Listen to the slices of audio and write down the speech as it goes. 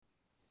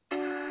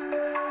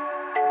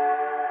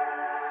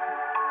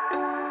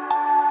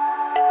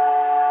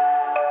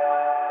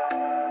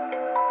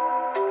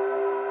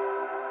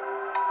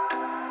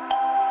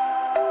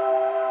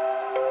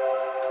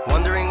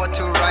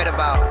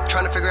about.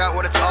 Trying to figure out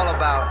what it's all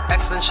about.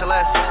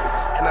 Existentialist.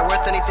 Am I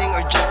worth anything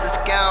or just this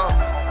gown?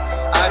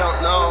 I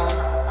don't know.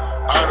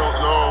 I don't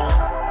know.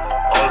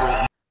 I don't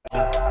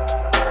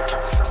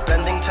know.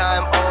 Spending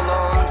time all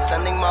alone,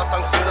 sending my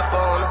songs to the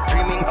phone,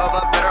 dreaming of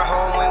a better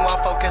home, we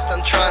while focused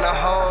on trying to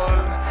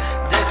hone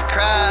this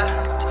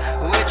craft,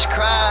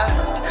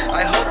 witchcraft.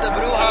 I hope the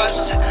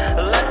brujas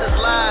let this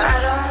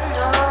last.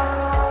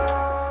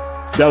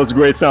 That was a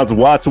great sounds of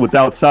Watson with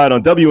Outside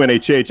on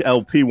WNHH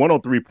LP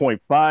 103.5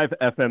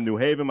 FM New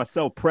Haven.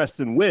 Myself,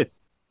 Preston, with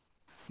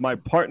my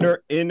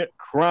partner in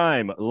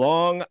crime,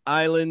 Long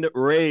Island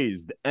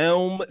raised,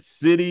 Elm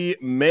City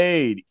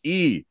made,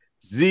 EZ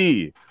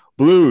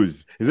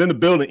BlueZ is in the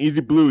building.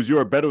 Easy BlueZ, you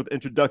are better with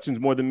introductions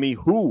more than me.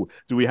 Who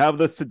do we have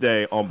with us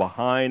today on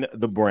Behind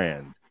the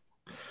Brand?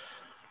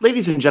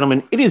 Ladies and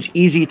gentlemen, it is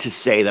easy to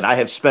say that I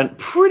have spent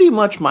pretty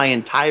much my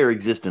entire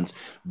existence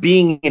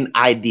being an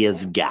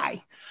ideas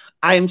guy.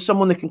 I am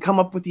someone that can come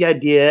up with the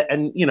idea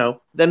and,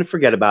 then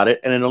forget about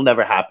it and it'll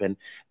never happen.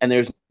 And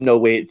there's no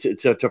way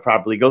to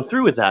properly go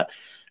through with that.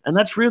 And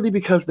that's really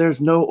because there's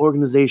no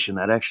organization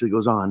that actually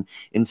goes on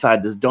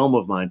inside this dome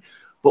of mine.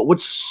 But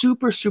what's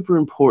super, super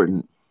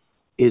important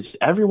is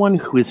everyone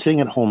who is sitting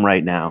at home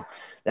right now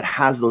that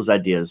has those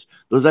ideas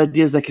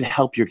that could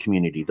help your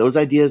community, those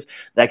ideas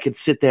that could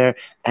sit there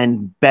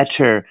and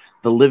better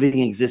the living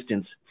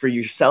existence for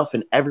yourself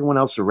and everyone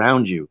else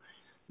around you.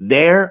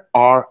 There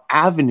are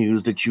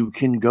avenues that you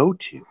can go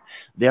to.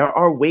 There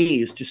are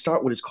ways to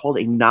start what is called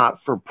a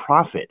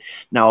not-for-profit.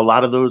 Now, a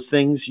lot of those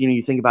things,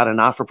 you think about a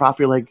not-for-profit,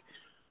 you're like,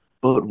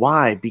 but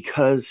why?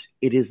 Because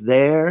it is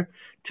there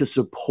to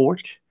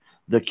support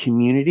the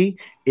community.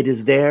 It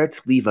is there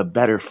to leave a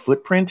better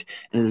footprint,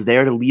 and it is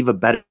there to leave a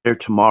better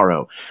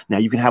tomorrow. Now,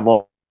 you can have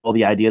all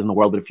the ideas in the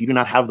world, but if you do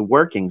not have the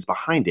workings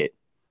behind it,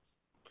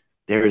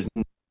 there is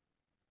no.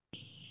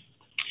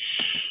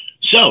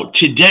 So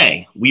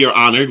today, we are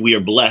honored, we are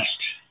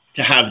blessed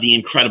to have the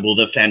incredible,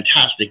 the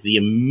fantastic, the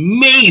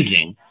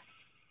amazing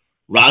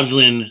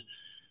Rosalind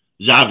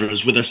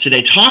Zavras with us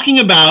today, talking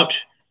about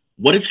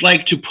what it's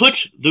like to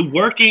put the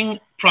working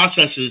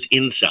processes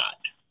inside.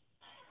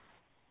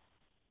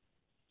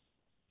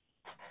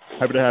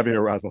 Happy to have you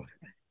here, Rosalind.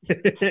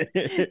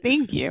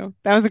 Thank you.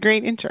 That was a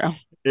great intro.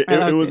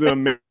 It was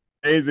an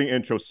amazing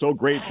intro. So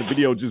great. The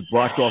video just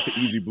blocked off the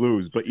Easy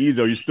BlueZ. But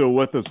Ezo, you still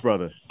with us,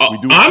 brother? We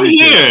do. I'm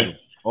here. You.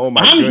 Oh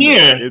my I'm goodness.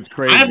 Here. It's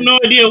crazy. I have no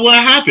idea what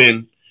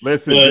happened.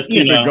 Listen, just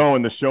keep it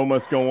going. The show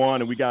must go on,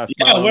 and we got to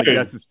smile on the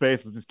guest's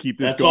face. Let's just keep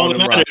this going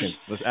and rocking.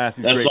 Let's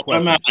ask these great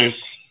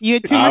questions. You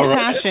had too much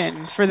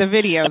passion for the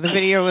video. The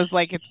video was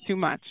like, it's too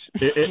much.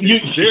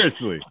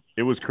 Seriously,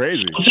 it was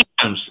crazy.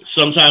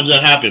 Sometimes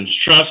that happens.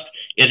 Trust,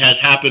 it has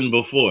happened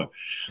before.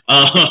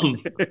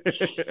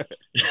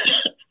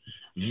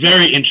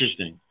 Very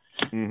interesting.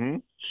 Mm-hmm.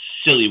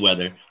 Silly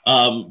weather.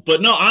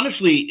 But no,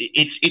 honestly,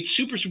 it's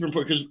super, super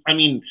important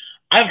because,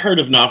 I've heard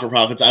of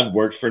not-for-profits. I've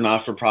worked for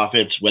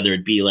not-for-profits, whether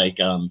it be like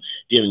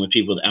dealing with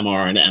people with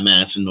MR and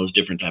MS and those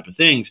different type of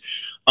things.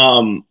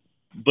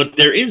 But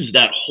there is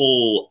that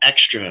whole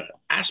extra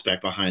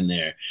aspect behind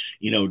there,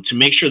 to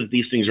make sure that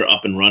these things are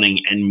up and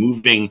running and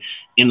moving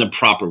in the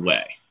proper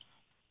way.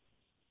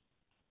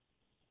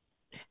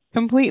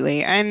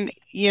 Completely. And,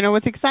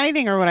 what's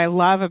exciting or what I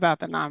love about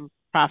the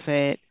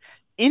nonprofit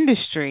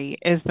industry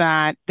is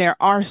that there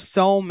are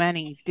so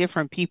many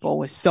different people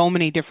with so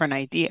many different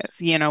ideas.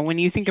 When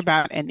you think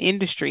about an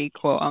industry,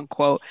 quote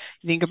unquote,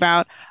 you think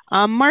about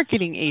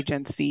marketing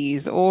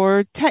agencies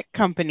or tech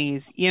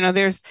companies.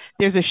 There's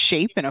a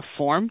shape and a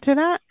form to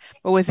that.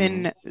 But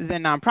within the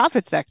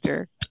nonprofit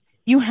sector,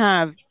 you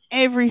have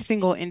every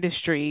single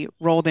industry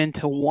rolled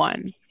into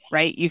one.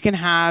 Right? You can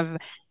have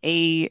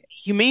a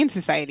humane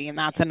society, and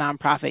that's a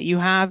nonprofit. You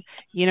have,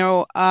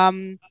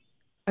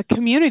 a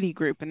community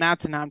group, and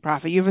that's a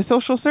nonprofit. You have a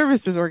social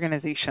services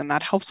organization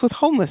that helps with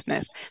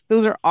homelessness.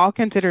 Those are all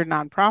considered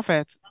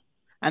nonprofits,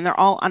 and they're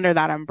all under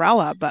that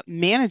umbrella. But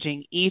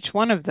managing each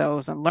one of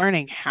those and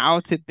learning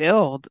how to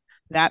build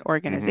that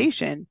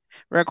organization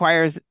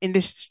requires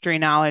industry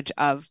knowledge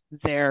of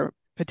their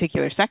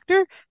particular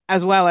sector,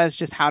 as well as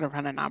just how to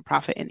run a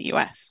nonprofit in the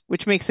U.S.,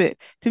 which makes it,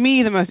 to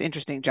me, the most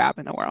interesting job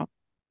in the world.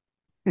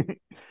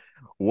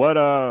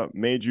 What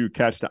made you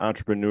catch the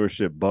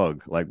entrepreneurship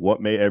bug? Like, what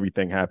made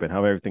everything happen?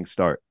 How did everything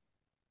start?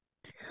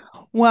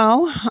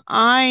 Well,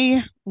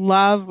 I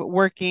love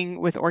working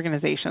with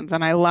organizations,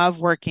 and I love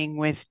working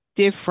with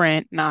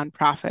different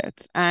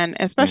nonprofits. And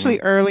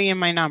especially early in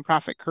my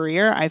nonprofit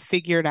career, I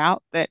figured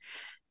out that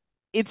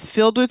it's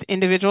filled with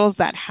individuals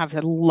that have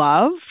a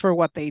love for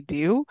what they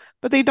do,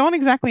 but they don't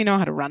exactly know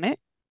how to run it.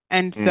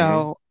 And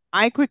so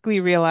I quickly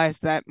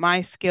realized that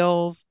my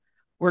skills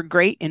were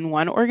great in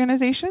one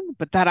organization,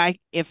 but that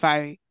if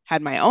I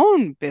had my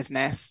own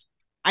business,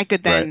 I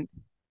could then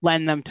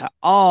lend them to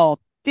all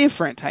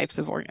different types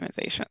of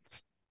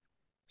organizations.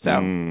 So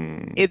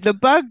the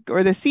bug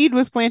or the seed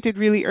was planted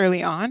really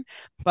early on,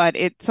 but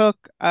it took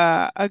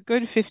a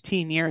good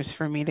 15 years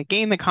for me to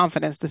gain the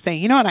confidence to say,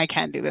 you know what, I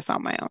can do this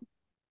on my own.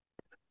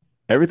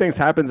 Everything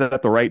happens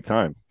at the right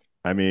time.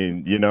 I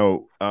mean,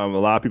 a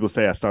lot of people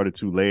say I started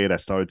too late. I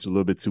started a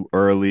little bit too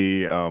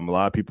early. A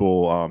lot of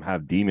people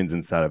have demons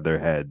inside of their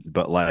heads,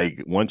 but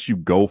like once you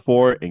go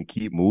for it and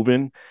keep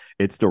moving,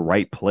 it's the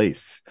right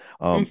place.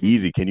 Mhm.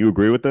 Easy. Can you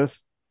agree with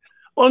this?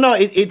 Well, no,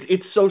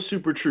 it's so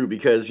super true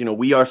because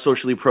we are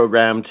socially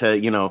programmed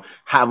to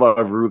have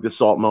our Veruca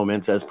Salt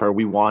moments as per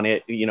we want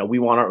it. We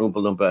want our Oompa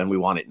Loompa and we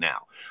want it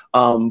now.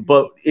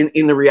 But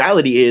in the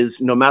reality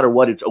is, no matter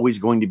what, it's always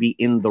going to be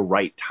in the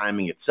right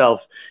timing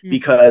itself Mhm.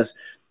 because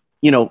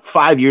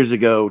 5 years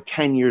ago,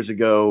 10 years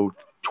ago,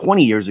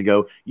 20 years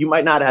ago, you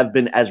might not have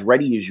been as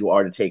ready as you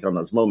are to take on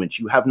those moments.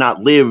 You have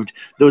not lived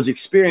those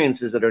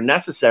experiences that are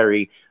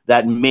necessary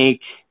that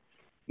make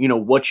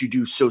what you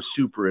do so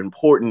super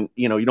important.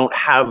 You don't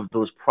have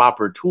those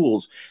proper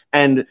tools.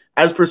 And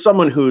as per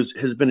someone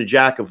has been a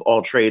jack of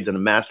all trades and a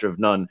master of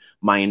none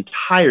my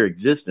entire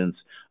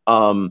existence,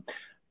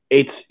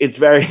 it's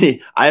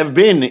very I have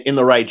been in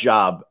the right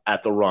job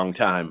at the wrong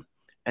time,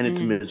 and it's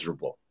Mm.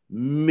 miserable.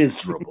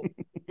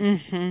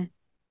 Mhm.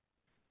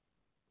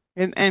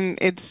 And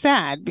it's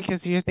sad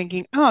because you're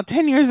thinking, oh,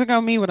 10 years ago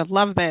me would have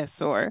loved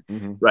this, or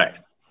Mm-hmm. Right.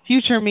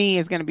 future me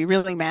is going to be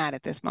really mad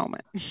at this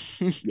moment.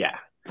 Yeah.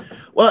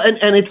 Well,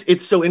 and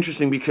it's so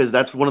interesting because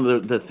that's one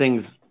of the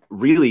things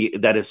really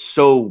that is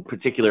so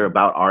particular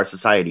about our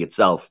society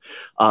itself.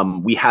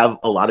 We have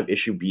a lot of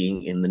issue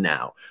being in the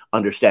now,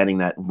 understanding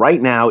that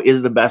right now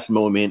is the best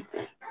moment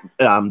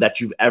that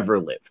you've ever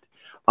lived.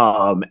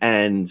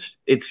 And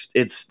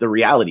it's the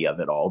reality of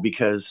it all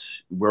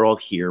because we're all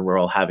here, we're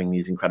all having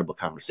these incredible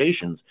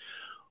conversations,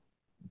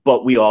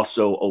 but we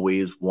also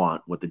always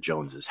want what the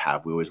Joneses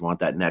have. We always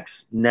want that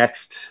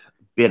next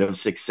bit of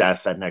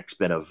success, that next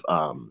bit of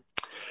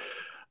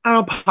I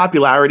don't know,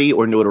 popularity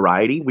or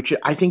notoriety, which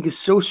I think is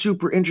so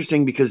super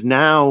interesting because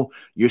now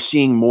you're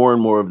seeing more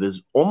and more of this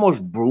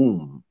almost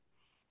boom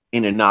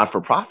in a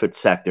not-for-profit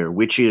sector,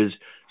 which is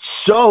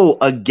so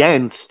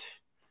against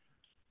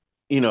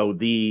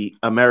the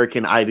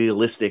American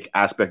idealistic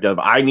aspect of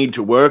I need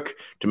to work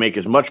to make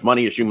as much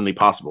money as humanly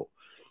possible.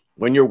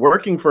 When you're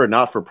working for a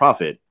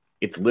not-for-profit,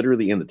 it's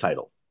literally in the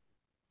title.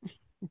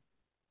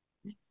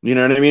 You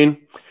know what I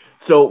mean?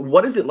 So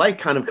what is it like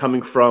kind of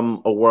coming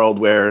from a world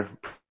where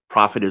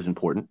profit is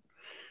important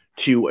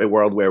to a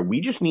world where we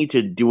just need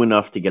to do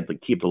enough to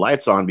keep the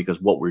lights on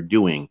because what we're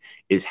doing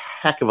is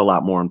heck of a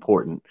lot more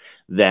important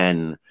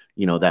than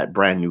that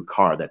brand new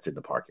car that's in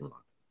the parking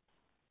lot.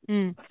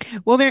 Mm.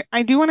 Well,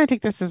 I do want to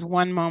take this as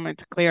one moment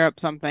to clear up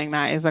something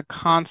that is a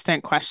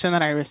constant question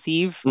that I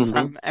receive Mm-hmm.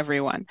 from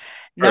everyone.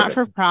 Perfect.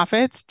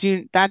 Not-for-profits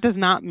that does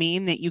not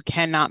mean that you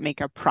cannot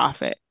make a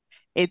profit.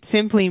 It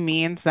simply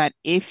means that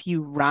if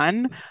you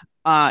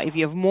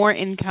have more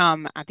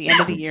income at the end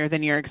of the year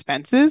than your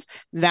expenses,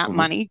 that Mm-hmm.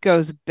 money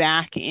goes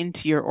back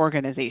into your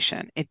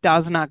organization. It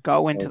does not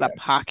go into the Okay.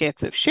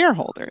 pockets of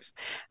shareholders.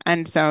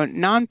 And so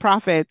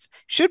nonprofits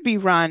should be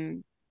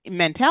run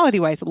mentality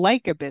wise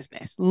like a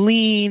business,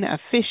 lean,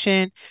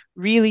 efficient,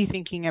 really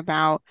thinking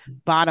about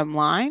bottom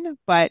line.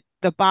 But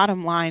the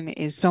bottom line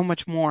is so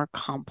much more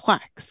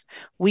complex.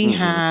 We Mm-hmm.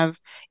 have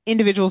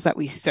individuals that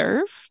we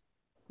serve.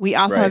 We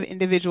also have Right.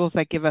 individuals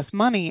that give us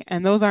money,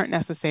 and those aren't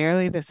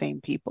necessarily the same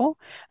people.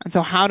 And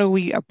so, how do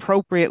we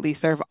appropriately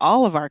serve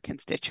all of our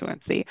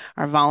constituency,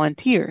 our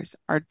volunteers,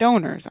 our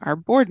donors, our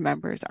board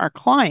members, our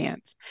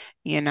clients?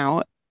 You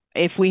know,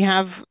 if we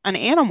have an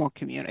animal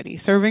community,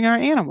 serving our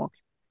animal community.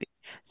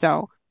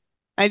 So,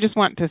 I just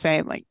want to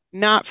say, like,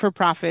 not for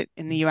profit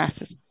in the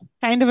US is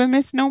kind of a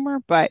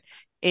misnomer, but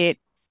it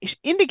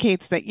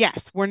indicates that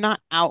yes, we're not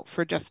out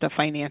for just a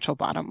financial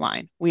bottom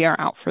line. We are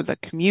out for the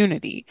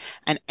community,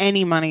 and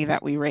any money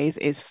that we raise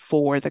is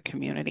for the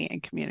community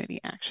and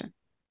community action.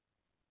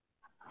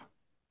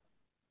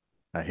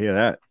 I hear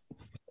that.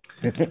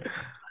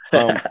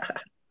 um,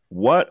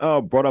 what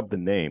brought up the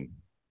name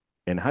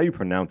and how you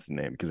pronounce the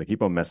name? Because I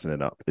keep on messing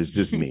it up. It's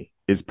just me.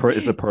 It's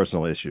a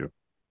personal issue.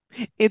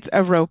 It's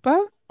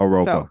Aropa. So,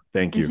 Aropa.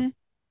 Thank you. mhm.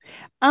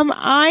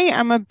 I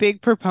am a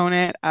big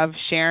proponent of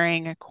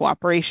sharing,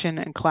 cooperation,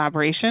 and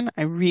collaboration.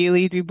 I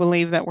really do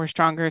believe that we're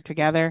stronger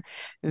together,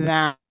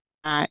 that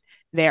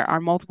there are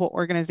multiple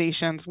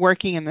organizations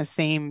working in the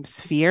same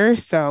sphere.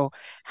 So,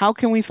 how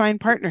can we find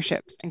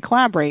partnerships and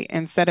collaborate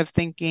instead of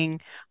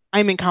thinking,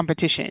 I'm in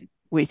competition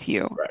with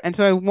you? Right. And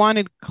so, I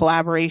wanted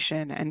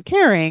collaboration and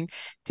caring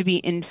to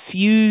be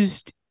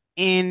infused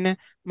in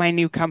my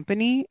new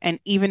company and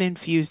even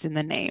infused in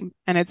the name.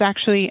 And it's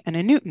actually an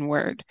Newton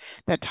word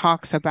that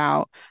talks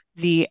about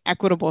the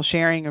equitable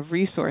sharing of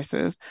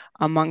resources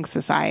among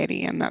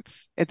society. And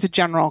it's a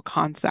general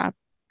concept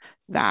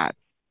that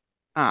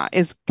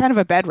is kind of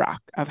a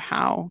bedrock of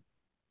how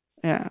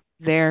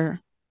their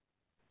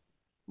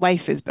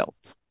life is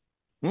built.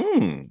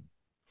 Hmm.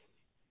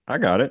 I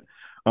got it.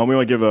 We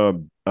want to give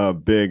a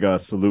big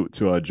salute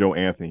to Joe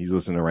Anthony. He's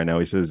listening right now.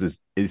 He says this.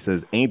 He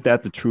says, "Ain't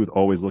that the truth?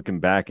 Always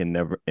looking back and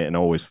never and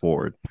always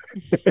forward."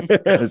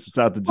 Shout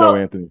out to Joe Well,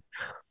 Anthony.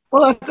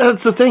 well,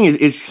 that's the thing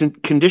is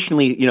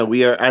conditionally,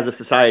 we are as a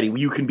society,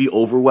 you can be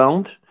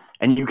overwhelmed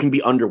and you can be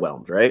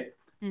underwhelmed, right?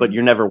 But Mhm.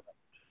 you're never.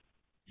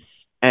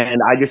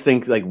 And I just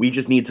think like we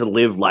just need to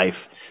live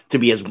life to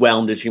be as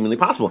whelmed as humanly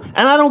possible.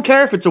 And I don't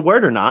care if it's a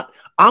word or not.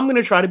 I'm going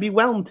to try to be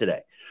whelmed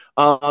today.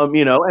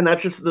 And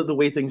that's just the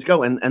way things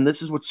go. And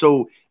this is what's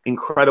so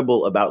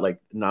incredible about like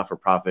not for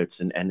profits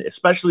and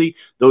especially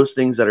those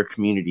things that are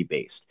community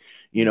based.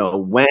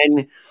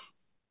 When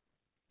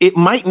it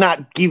might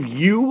not give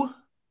you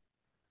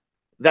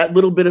that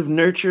little bit of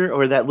nurture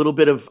or that little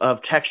bit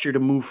of texture to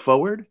move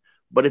forward,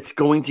 but it's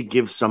going to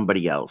give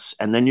somebody else.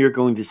 And then you're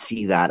going to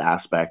see that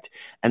aspect.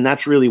 And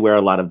that's really where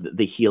a lot of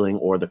the healing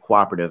or the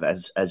cooperative,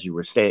 as you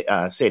were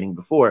stating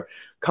before,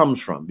 comes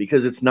from,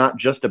 because it's not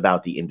just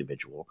about the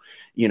individual,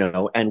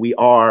 and we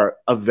are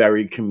a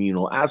very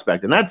communal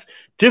aspect. And that's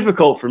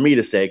difficult for me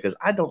to say because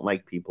I don't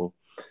like people,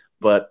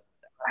 but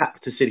I have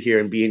to sit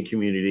here and be in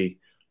community.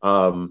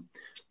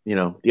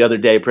 The other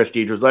day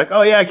Prestige was like,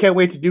 oh yeah, I can't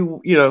wait to do,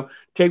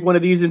 take one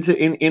of these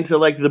into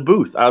like the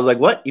booth. I was like,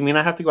 what? You mean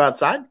I have to go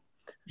outside?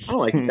 I don't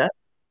like that.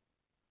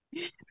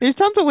 There's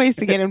tons of ways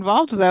to get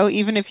involved, though,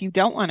 even if you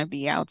don't want to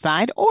be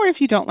outside, or if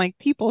you don't like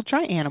people,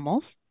 try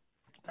animals.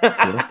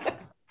 Word.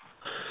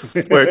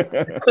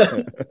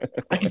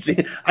 I can see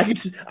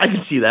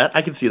that.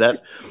 I can see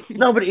that.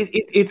 No, but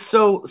it's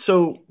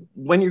so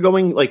when you're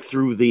going like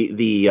through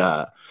the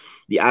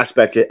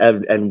aspect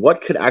of, and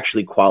what could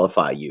actually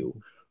qualify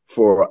you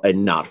for a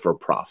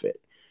not-for-profit.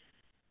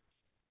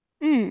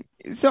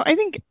 So I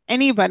think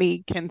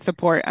anybody can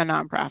support a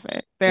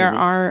nonprofit. There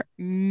Mm-hmm. are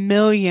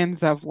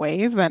millions of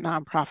ways that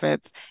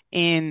nonprofits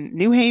in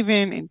New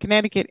Haven, in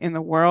Connecticut, in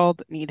the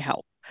world need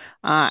help.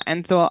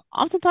 And so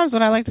oftentimes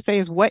what I like to say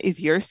is, what is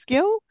your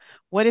skill?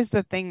 What is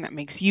the thing that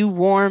makes you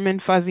warm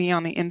and fuzzy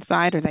on the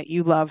inside or that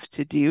you love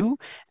to do?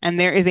 And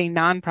there is a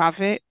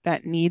nonprofit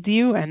that needs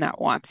you and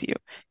that wants you.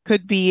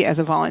 Could be as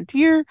a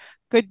volunteer,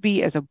 could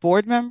be as a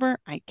board member.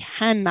 I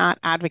cannot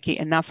advocate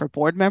enough for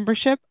board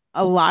membership.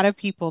 A lot of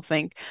people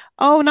think,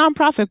 oh,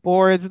 nonprofit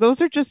boards,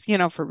 those are just,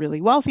 for really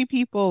wealthy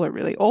people or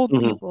really old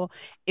Mm-hmm. people.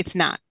 It's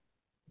not.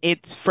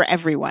 It's for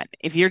everyone.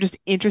 If you're just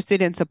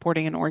interested in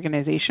supporting an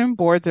organization,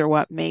 boards are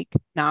what make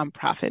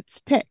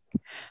nonprofits tick.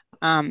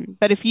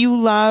 But if you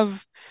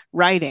love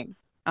writing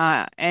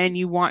and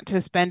you want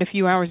to spend a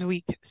few hours a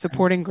week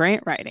supporting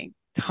grant writing,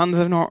 tons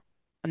of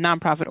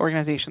nonprofit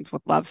organizations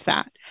would love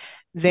that.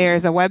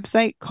 There's a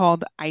website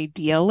called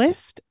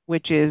Idealist,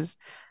 which is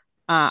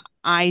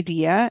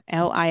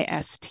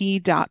list.org,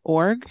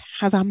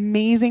 has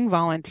amazing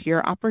volunteer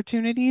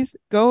opportunities.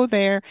 Go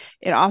there.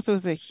 It also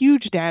is a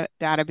huge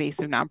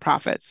database of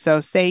nonprofits.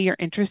 So say you're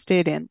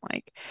interested in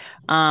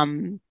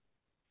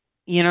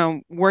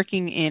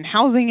working in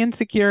housing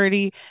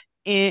insecurity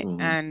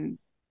and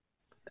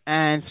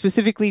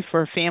specifically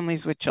for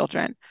families with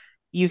children.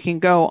 You can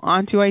go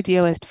onto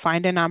Idealist,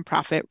 find a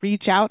nonprofit,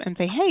 reach out and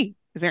say, hey,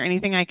 is there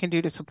anything I can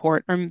do to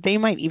support? Or they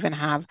might even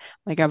have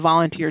like a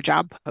volunteer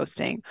job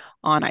posting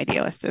on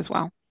Idealist as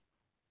well.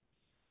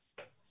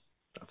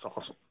 That's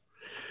awesome.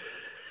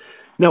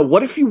 Now,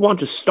 what if you want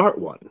to start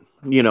one?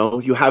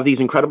 You have these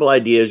incredible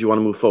ideas, you want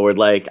to move forward.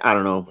 Like, I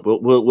don't know,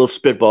 we'll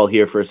spitball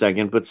here for a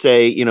second, but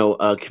say,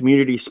 a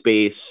community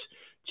space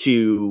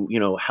to,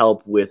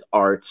 help with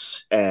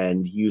arts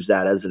and use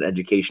that as an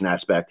education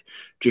aspect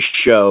to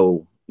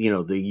show,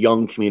 the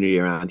young community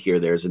around here,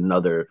 there's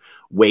another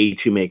way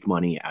to make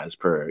money as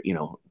per,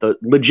 the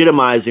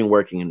legitimizing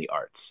working in the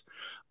arts.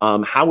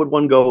 How would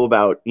one go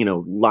about,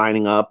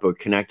 lining up or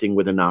connecting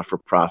with a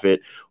not-for-profit,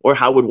 or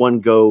how would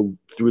one go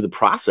through the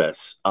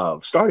process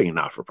of starting a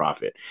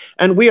not-for-profit?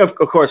 And we, of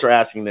course, are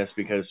asking this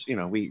because,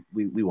 we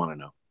want to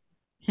know.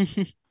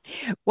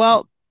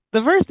 Well,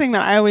 the first thing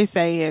that I always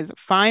say is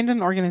find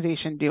an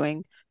organization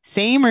doing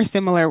same or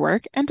similar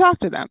work and talk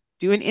to them.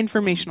 Do an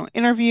informational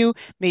interview,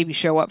 maybe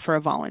show up for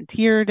a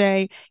volunteer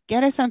day,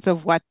 get a sense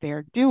of what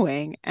they're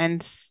doing,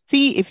 and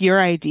see if your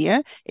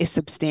idea is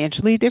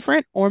substantially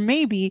different, or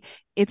maybe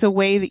it's a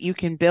way that you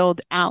can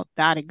build out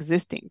that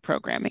existing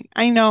programming.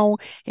 I know,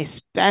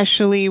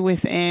 especially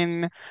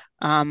within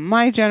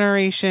my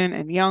generation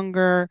and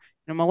younger,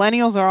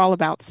 millennials are all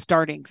about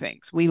starting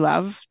things. We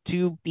love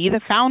to be the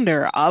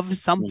founder of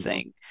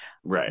something.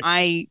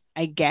 Right.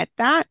 I get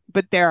that,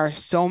 but there are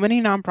so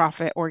many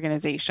nonprofit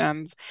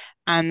organizations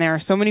and there are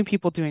so many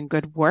people doing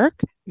good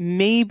work.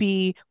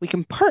 Maybe we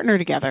can partner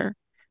together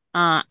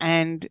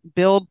and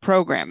build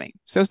programming.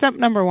 So step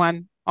number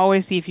one,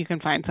 always see if you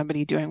can find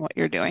somebody doing what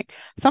you're doing.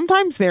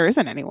 Sometimes there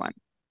isn't anyone.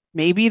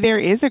 Maybe there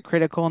is a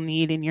critical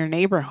need in your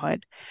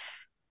neighborhood.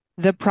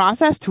 The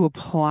process to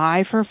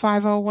apply for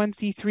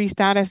 501c3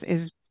 status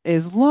is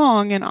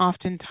long and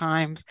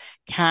oftentimes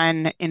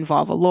can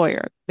involve a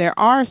lawyer. There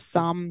are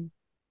some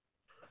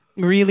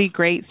really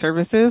great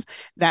services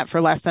that for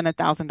less than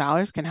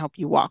 $1,000 can help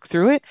you walk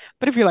through it.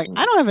 But if you're like,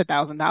 I don't have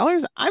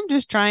 $1,000, I'm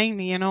just trying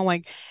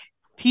to,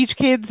 teach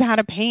kids how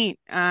to paint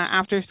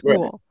after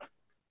school.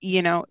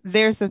 Right.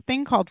 There's a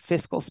thing called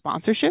fiscal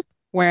sponsorship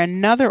where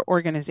another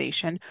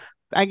organization,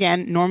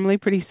 again, normally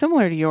pretty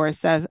similar to yours,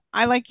 says,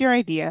 I like your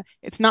idea.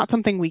 It's not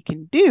something we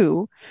can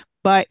do,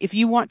 but if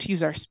you want to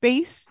use our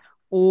space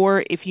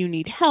or if you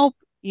need help,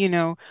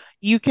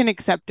 you can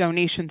accept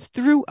donations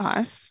through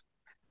us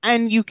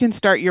and you can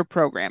start your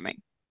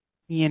programming,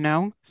 you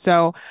know?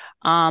 So,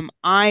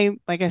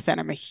 like I said,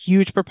 I'm a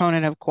huge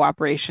proponent of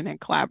cooperation and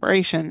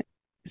collaboration,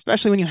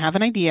 especially when you have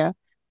an idea.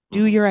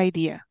 Do Mhm. your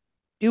idea,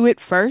 do it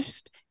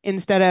first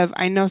instead of,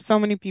 I know so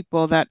many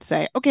people that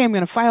say, okay, I'm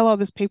going to file all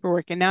this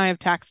paperwork and now I have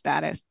tax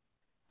status,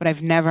 but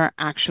I've never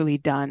actually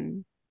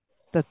done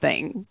the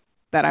thing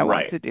that I want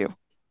Right. to do.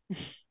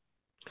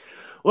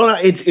 Well,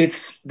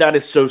 it's that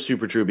is so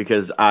super true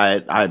because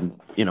I'm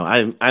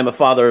a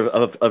father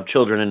of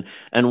children,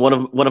 and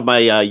one of my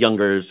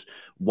youngers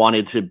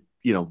wanted to,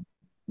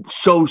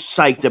 so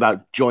psyched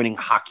about joining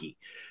hockey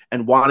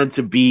and wanted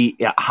to be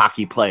a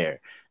hockey player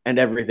and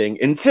everything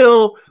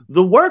until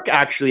the work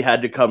actually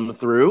had to come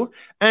through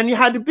and you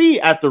had to be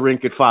at the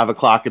rink at 5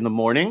 o'clock in the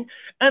morning,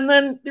 and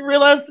then you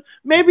realized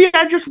maybe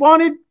I just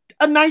wanted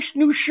a nice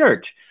new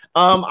shirt.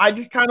 I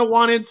just kind of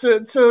wanted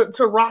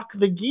to rock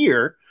the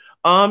gear,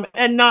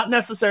 and not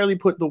necessarily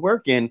put the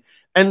work in.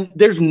 And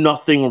there's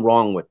nothing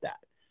wrong with that.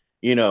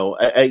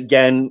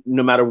 Again,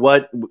 no matter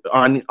what,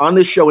 on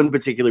this show in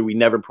particular, we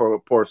never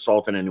pour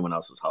salt in anyone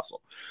else's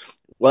hustle.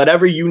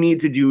 Whatever you need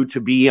to do to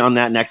be on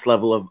that next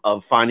level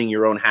of finding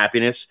your own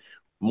happiness,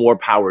 more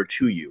power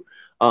to you.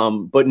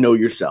 But know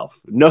yourself.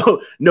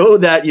 Know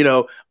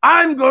that,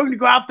 I'm going to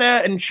go out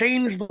there and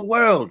change the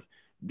world.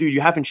 Dude,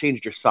 you haven't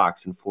changed your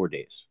socks in 4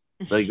 days.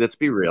 Like, let's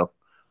be real.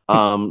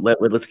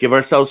 Let's give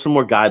ourselves some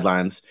more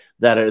guidelines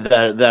that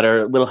are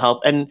a little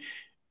help, and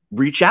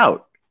reach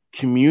out.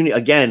 Community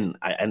again,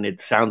 and it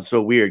sounds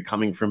so weird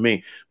coming from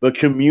me, but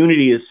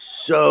community is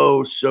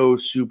so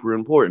super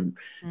important.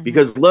 Mhm.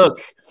 Because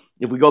look,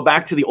 if we go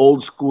back to the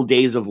old school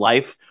days of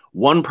life,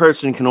 one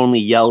person can only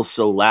yell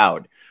so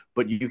loud,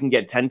 but you can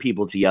get 10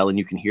 people to yell and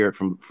you can hear it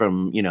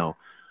from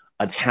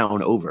a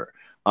town over,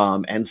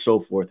 and so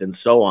forth and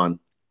so on.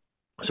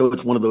 So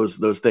it's one of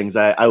those things.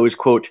 I always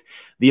quote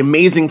the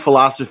Amazing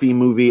Philosophy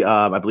movie.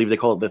 I believe they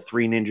call it the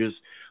Three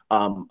Ninjas.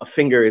 A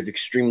finger is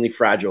extremely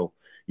fragile.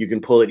 You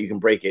can pull it, you can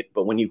break it,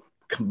 but when you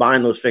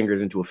combine those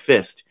fingers into a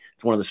fist,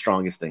 it's one of the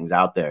strongest things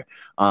out there.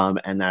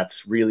 And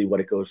that's really what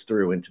it goes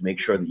through. And to make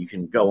sure that you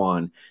can go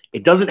on,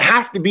 it doesn't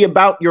have to be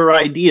about your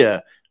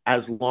idea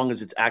as long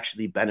as it's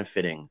actually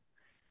benefiting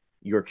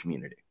your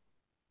community.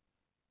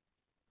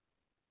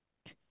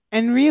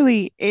 And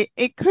really,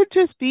 it could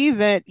just be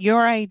that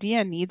your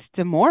idea needs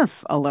to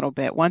morph a little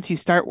bit once you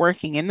start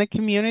working in the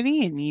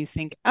community and you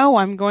think, oh,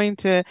 I'm going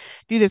to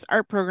do this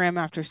art program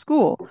after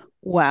school.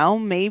 Well,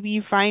 maybe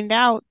you find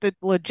out that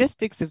the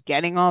logistics of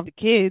getting all the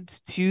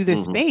kids to the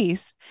Mm-hmm.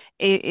 space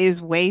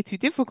is way too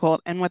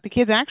difficult. And what the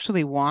kids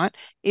actually want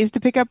is to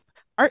pick up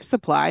art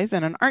supplies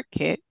and an art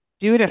kit,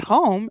 do it at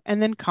home,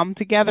 and then come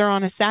together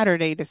on a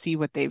Saturday to see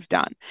what they've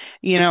done.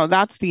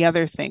 That's the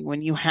other thing.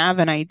 When you have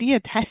an idea,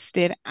 test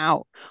it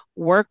out,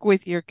 work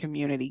with your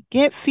community,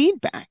 get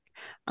feedback,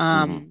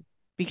 Mm-hmm.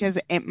 because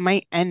it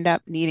might end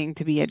up needing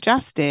to be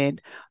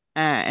adjusted,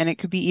 and it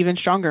could be even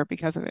stronger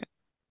because of it.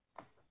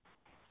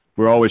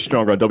 We're always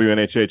stronger on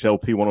WNHH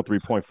LP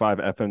 103.5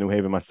 FM New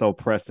Haven. Myself,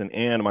 Preston,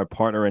 and my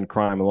partner in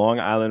crime, Long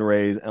Island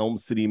Rays, Elm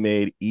City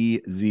made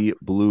EZ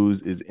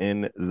BlueZ is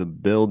in the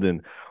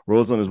building.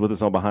 Rosalind is with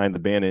us on Behind the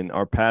Band, and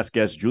our past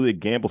guest, Julia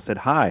Gamble, said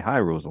hi. Hi,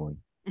 Rosalind.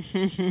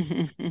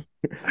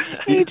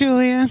 Hey,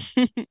 Julia.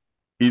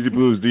 EZ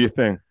BlueZ, do your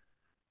thing.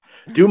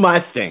 Do my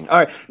thing. All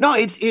right. No,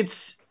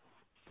 it's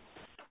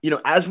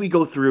as we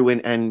go through,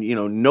 and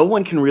no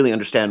one can really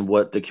understand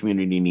what the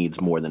community needs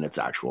more than its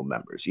actual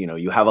members.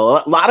 You have a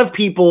lot of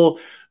people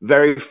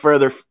very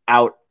further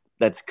out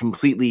that's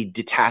completely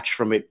detached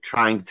from it,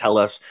 trying to tell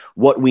us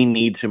what we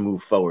need to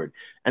move forward.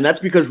 And that's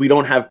because we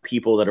don't have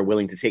people that are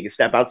willing to take a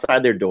step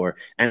outside their door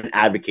and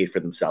advocate for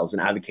themselves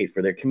and advocate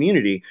for their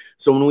community.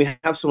 So when we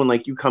have someone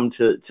like you come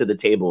to the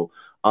table,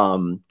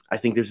 I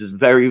think this is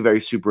very,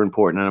 very super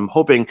important. And I'm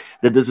hoping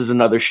that this is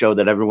another show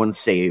that everyone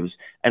saves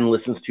and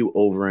listens to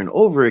over and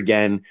over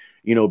again,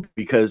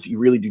 because you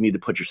really do need to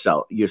put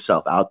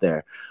yourself out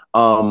there.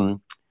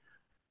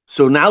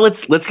 So now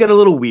let's get a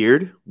little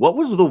weird. What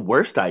was the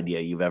worst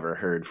idea you've ever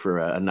heard for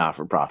a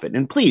not-for-profit?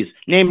 And please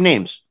name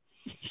names.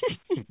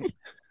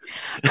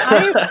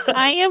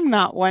 I am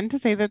not one to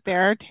say that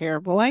there are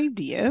terrible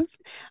ideas.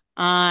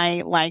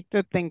 I like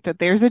to think that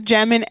there's a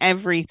gem in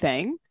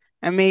everything,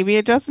 and maybe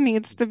it just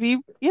needs to be,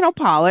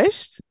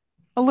 polished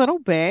a little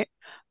bit.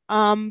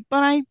 But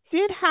I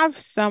did have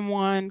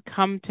someone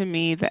come to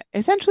me that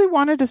essentially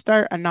wanted to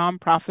start a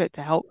nonprofit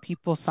to help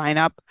people sign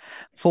up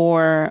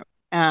for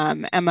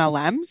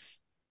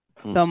MLMs,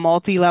 Hmm. the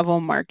multi-level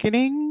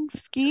marketing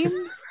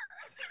schemes.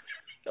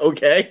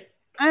 Okay.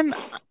 And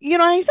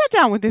I sat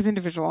down with this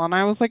individual and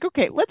I was like,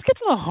 okay, let's get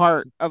to the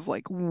heart of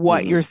like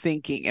what Hmm. you're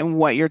thinking and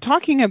what you're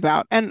talking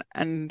about.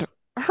 And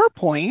her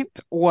point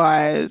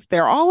was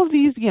there are all of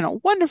these,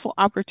 wonderful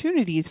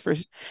opportunities for,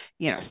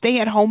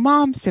 stay-at-home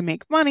moms to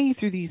make money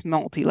through these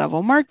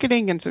multi-level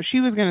marketing. And so she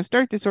was going to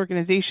start this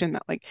organization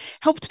that like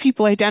helped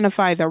people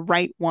identify the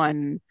right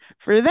one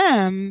for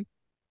them,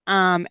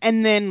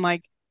 and then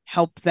like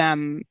help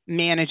them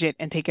manage it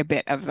and take a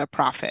bit of the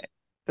profit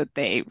that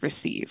they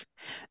receive.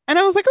 And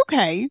I was like,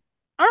 okay,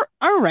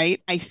 all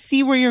right, I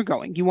see where you're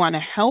going. You want to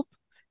help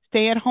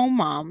stay-at-home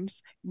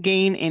moms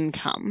gain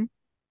income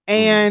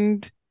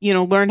and,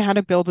 learn how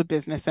to build a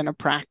business and a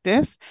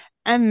practice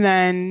and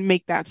then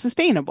make that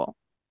sustainable.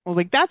 I was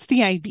like, that's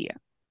the idea,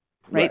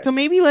 right? Right. So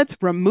maybe let's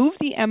remove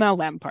the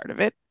MLM part of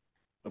it,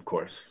 Of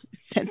course.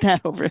 send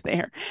that over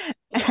there,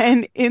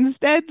 and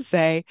instead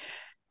say,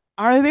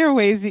 are there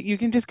ways that you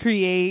can just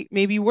create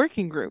maybe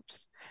working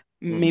groups,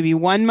 maybe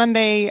one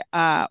Monday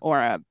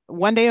or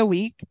one day a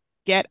week,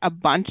 get a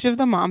bunch of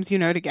the moms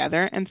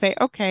together and say,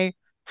 okay,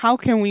 how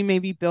can we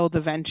maybe build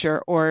a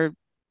venture or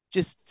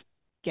just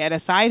get a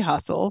side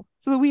hustle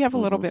so that we have a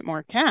little bit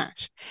more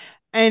cash?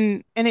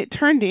 And it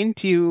turned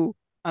into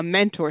a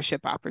mentorship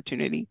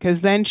opportunity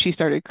because then she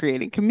started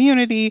creating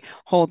community,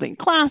 holding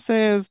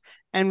classes,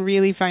 and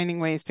really finding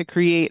ways to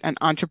create an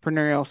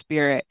entrepreneurial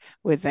spirit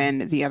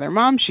within the other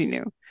moms she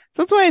knew.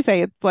 So that's why I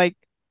say it's like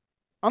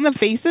on the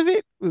face of it,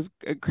 it was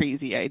a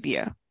crazy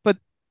idea. But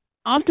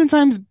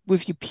oftentimes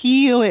if you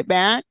peel it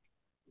back,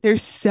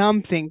 there's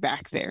something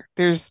back there.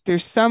 There's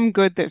some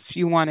good that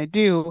you want to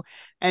do.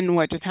 And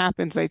what just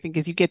happens, I think,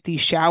 is you get these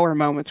shower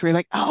moments where you're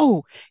like,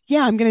 oh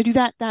yeah, I'm gonna do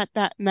that, that,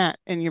 and that.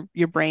 And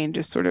your brain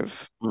just sort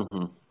of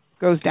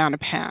goes down a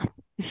path.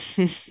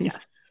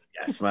 Yes.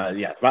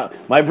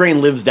 My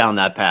brain lives down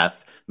that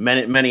path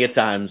many a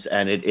times,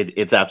 and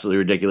it's absolutely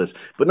ridiculous.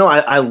 But no,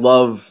 I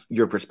love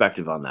your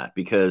perspective on that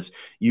because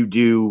you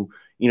do,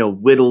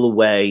 whittle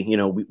away.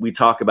 We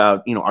talk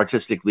about,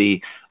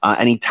 artistically,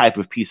 any type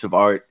of piece of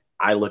art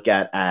I look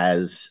at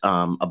as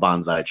a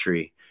bonsai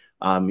tree.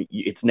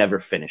 It's never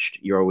finished.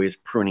 You're always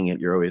pruning it.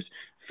 You're always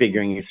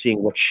figuring, you're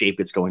seeing what shape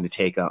it's going to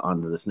take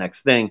onto this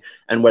next thing.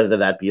 And whether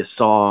that be a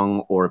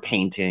song or a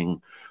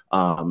painting,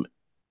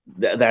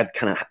 that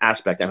kind of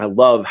aspect. And I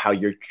love how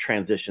you're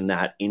transition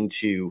that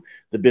into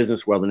the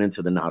business world and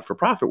into the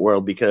not-for-profit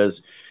world,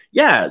 because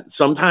yeah,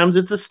 sometimes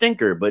it's a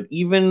stinker, but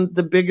even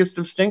the biggest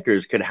of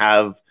stinkers could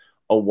have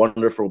a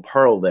wonderful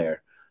pearl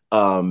there.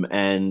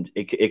 And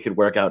it could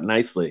work out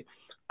nicely.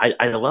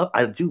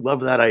 I do love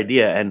that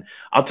idea. And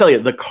I'll tell you,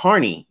 the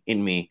carny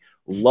in me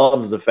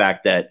loves the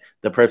fact that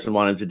the person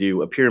wanted to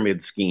do a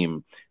pyramid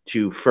scheme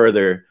to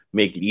further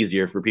make it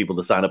easier for people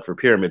to sign up for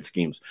pyramid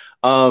schemes.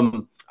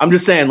 I'm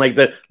just saying, like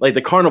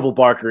the carnival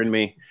barker in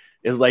me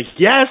is like,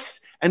 yes,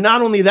 and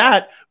not only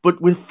that, but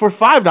for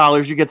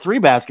 $5 you get 3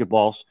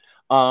 basketballs,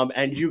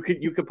 and you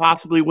could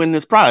possibly win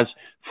this prize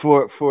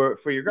for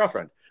your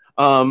girlfriend.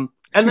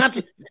 And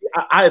that's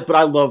but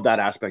I love that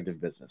aspect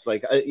of business.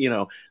 Like,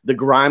 the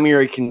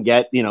grimier it can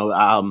get.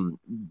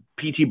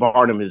 PT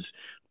Barnum is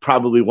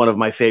probably one of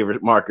my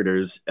favorite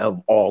marketers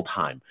of all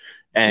time,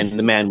 and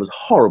the man was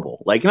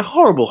horrible, like a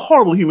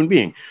horrible human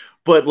being,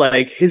 but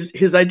like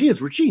his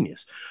ideas were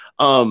genius.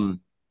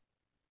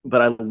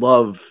 But I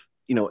love,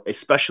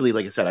 especially,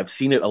 like I said, I've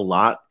seen it a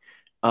lot,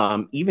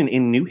 even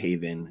in New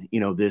Haven,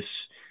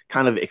 this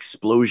kind of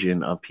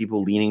explosion of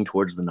people leaning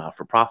towards the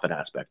not-for-profit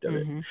aspect of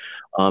it.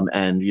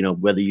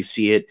 And, whether you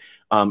see it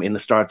in the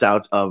starts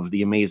out of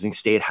the Amazing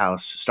State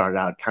House, started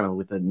out kind of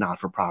with a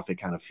not-for-profit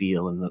kind of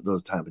feel and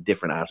those type of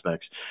different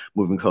aspects,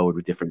 moving forward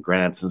with different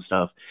grants and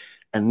stuff.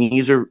 And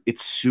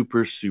it's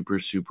super, super,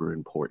 super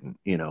important.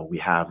 We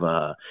have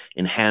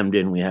in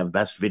Hamden, we have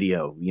Best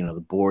Video.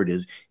 The board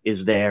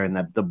is there, and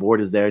the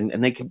board is there,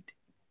 and they can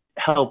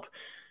help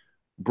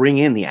bring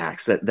in the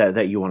acts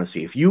that you want to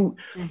see. If you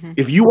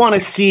want to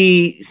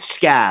see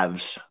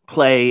Scavs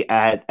play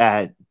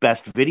at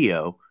Best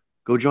Video,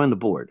 go join the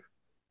board.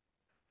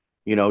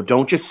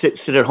 Don't just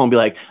sit at home and be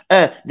like,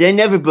 they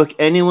never book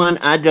anyone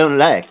I don't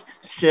like,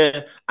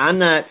 so I'm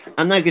not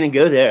going to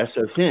go there.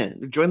 So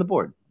join the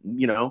board.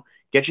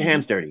 Get your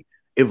hands dirty,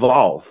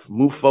 evolve,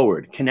 move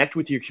forward, connect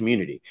with your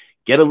community,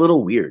 get a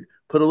little weird,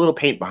 put a little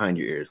paint behind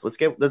your ears. Let's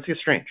get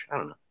strange. I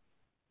don't know.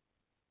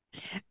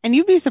 And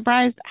you'd be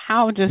surprised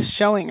how just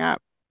showing up,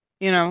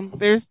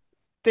 there's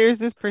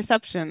this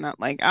perception that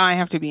like, oh, I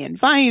have to be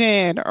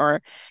invited,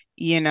 or,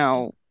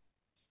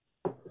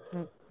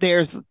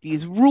 there's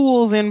these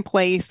rules in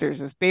place, there's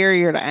this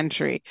barrier to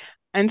entry.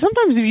 And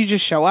sometimes if you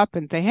just show up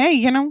and say,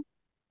 hey, do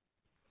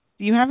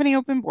you have any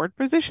open board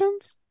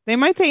positions? They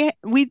might say,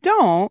 we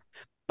don't,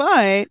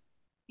 but,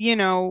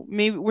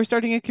 maybe we're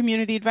starting a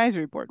community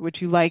advisory board. Would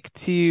you like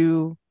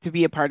to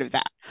be a part of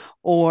that?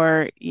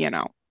 Or,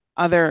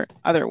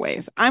 other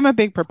ways. I'm a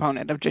big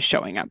proponent of just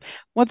showing up.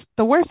 What's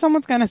the worst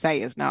someone's going to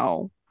say is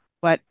no.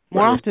 But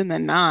more often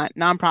than not,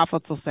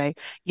 nonprofits will say,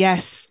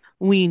 yes,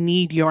 we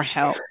need your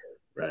help.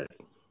 Right.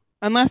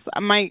 Unless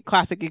my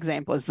classic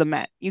example is the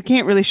Met. You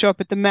can't really show up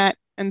at the Met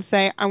and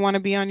say, I want to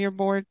be on your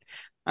board.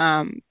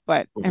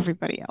 But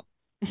everybody else.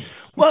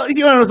 Well,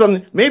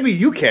 something? Maybe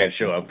you can't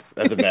show up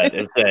at the Met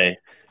and say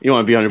you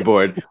want to be on your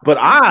board, but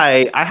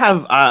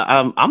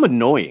I'm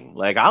annoying.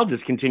 Like, I'll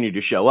just continue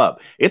to show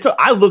up.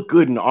 I look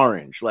good in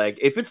orange. Like,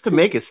 if it's to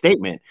make a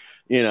statement,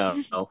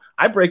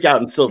 I break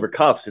out in silver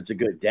cuffs. It's a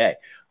good day.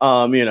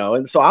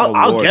 And so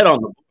I'll get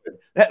on the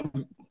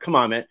board. Come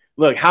on, man.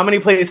 Look, how many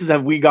places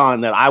have we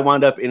gone that I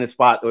wound up in a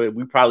spot where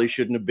we probably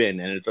shouldn't have been,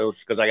 and it's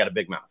because I got a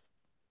big mouth.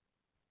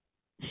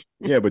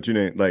 Yeah, but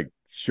like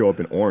show up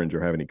in orange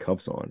or have any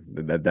cuffs on.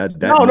 That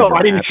No, never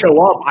I didn't happened.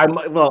 show up.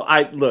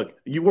 I look.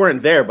 You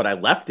weren't there, but I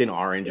left in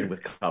orange and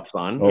with cuffs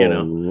on.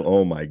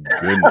 Oh my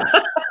goodness.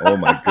 Oh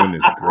my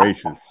goodness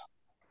gracious.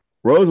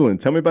 Rosalind,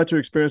 tell me about your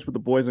experience with the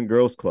Boys and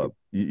Girls Club.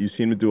 You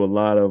seem to do a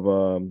lot of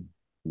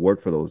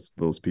work for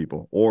those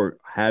people, or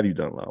have you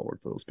done a lot of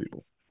work for those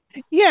people?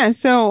 Yeah,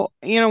 so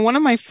one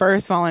of my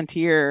first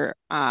volunteer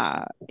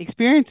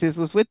experiences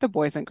was with the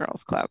Boys and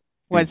Girls Club,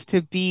 Mm. was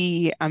to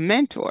be a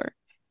mentor,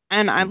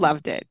 and I Mm-hmm.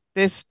 loved it.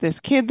 This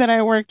kid that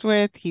I worked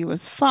with, he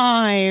was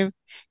 5.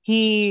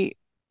 He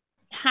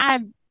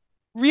had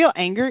real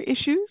anger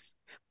issues,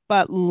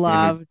 but Mm-hmm.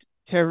 loved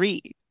to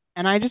read.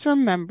 And I just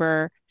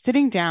remember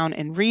sitting down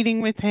and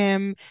reading with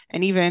him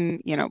and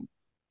even,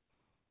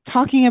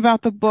 talking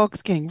about the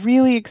books, getting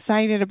really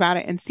excited about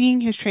it, and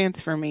seeing his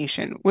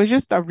transformation was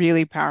just a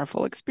really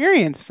powerful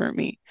experience for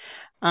me.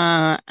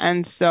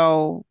 And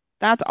so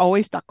that's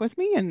always stuck with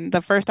me. And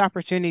the first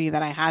opportunity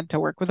that I had to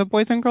work with a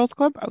Boys and Girls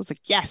Club, I was like,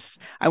 yes,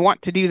 I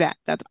want to do that.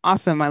 That's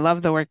awesome. I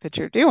love the work that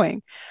you're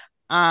doing.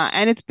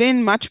 And it's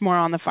been much more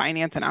on the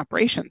finance and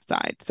operations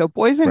side. So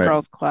Boys and Right.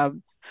 Girls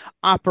Clubs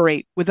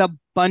operate with a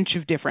bunch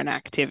of different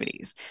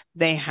activities.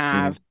 They Mm-hmm.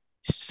 have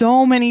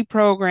so many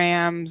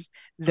programs.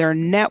 They're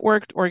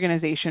networked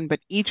organization, but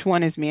each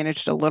one is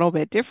managed a little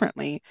bit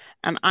differently.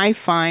 And I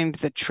find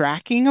the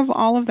tracking of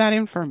all of that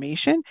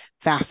information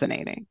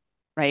fascinating,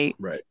 right?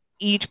 Right.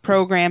 Each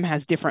program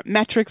has different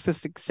metrics of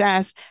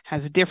success,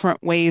 has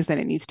different ways that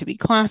it needs to be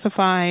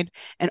classified,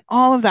 and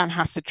all of that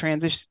has to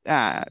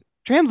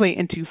translate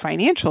into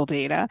financial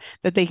data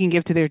that they can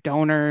give to their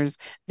donors,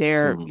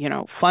 their,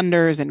 Mhm.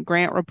 funders and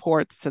grant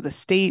reports to the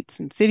states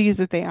and cities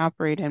that they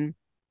operate in.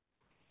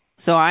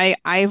 So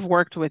I've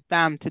worked with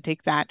them to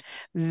take that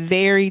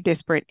very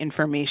disparate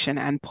information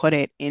and put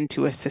it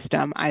into a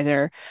system,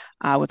 either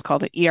what's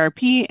called an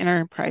ERP,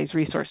 Enterprise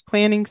Resource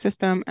Planning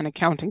System, an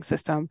accounting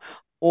system,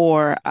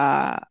 or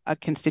a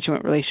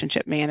constituent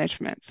relationship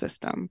management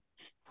system.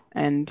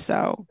 And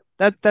so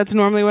that's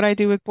normally what I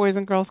do with Boys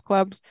and Girls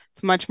Clubs.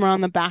 It's much more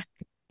on the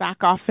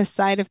back office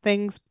side of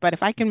things. But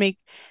if I can make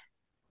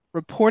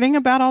reporting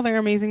about all their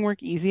amazing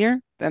work easier,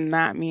 then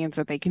that means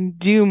that they can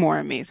do more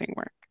amazing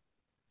work.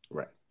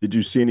 Right. Did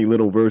you see any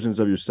little versions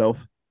of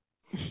yourself?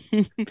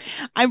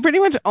 I pretty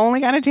much only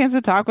got a chance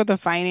to talk with the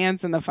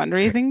finance and the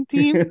fundraising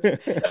teams.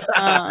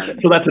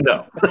 So that's a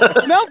no.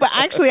 No, but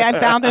actually, I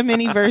found a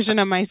mini version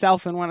of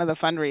myself in one of the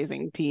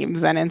fundraising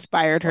teams and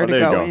inspired her Oh, to there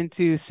you go go.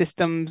 into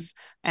systems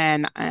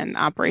and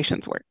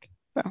operations work.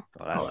 So,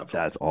 Oh, Oh,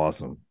 that's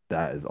awesome.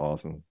 That is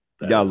awesome.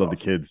 You That gotta is love the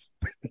awesome. kids.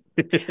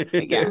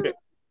 yeah,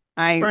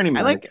 I Bernie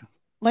I Mac.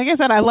 like I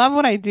said, I love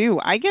what I do.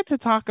 I get to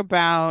talk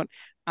about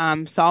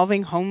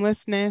solving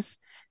homelessness,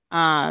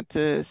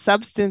 to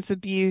substance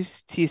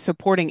abuse, to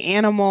supporting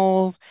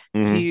animals,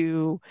 Hmm.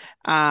 to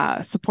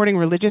supporting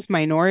religious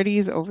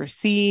minorities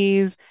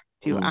overseas,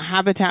 to a Mm.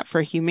 Habitat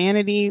for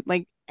Humanity.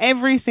 Like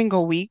every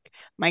single week,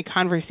 my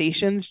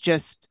conversations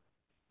just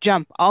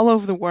jump all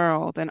over the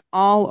world and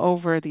all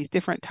over these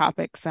different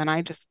topics, and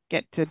I just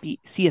get to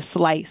see a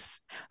slice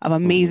of Mhm.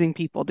 amazing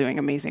people doing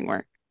amazing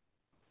work.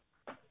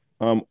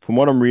 From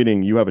what I'm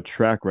reading, you have a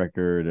track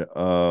record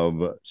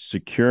of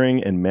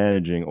securing and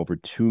managing over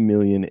 2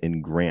 million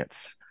in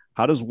grants.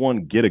 How does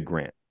one get a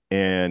grant?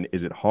 And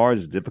is it hard?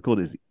 Is it difficult?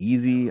 Is it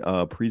easy?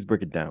 Please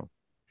break it down.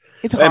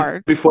 It's And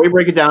hard, before you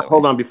break it by down, the way.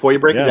 hold on. Before you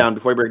break it Yeah, down,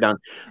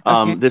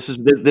 Okay. this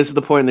is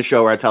the point in the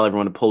show where I tell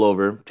everyone to pull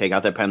over, take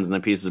out their pens and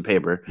their pieces of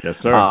paper, yes,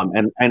 sir.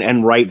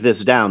 and write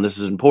this down. This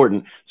is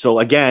important. So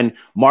again,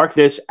 mark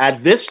this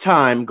at this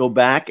time. Go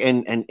back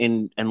and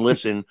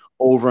listen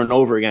over and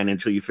over again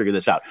until you figure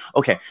this out.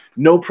 Okay,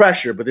 no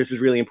pressure, but this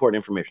is really important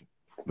information.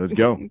 Let's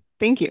go.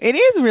 Thank you. It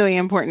is really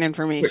important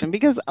information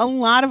because a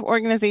lot of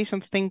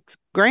organizations think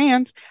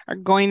grants are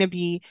going to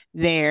be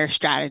their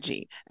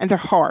strategy, and they're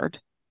hard.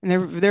 And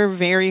they're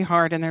very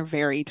hard and they're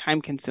very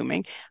time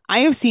consuming. I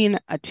have seen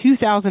a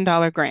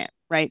 $2,000 grant,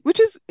 right? Which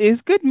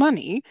is good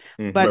money,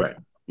 but Hmm. Right.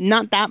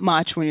 not that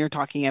much when you're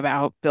talking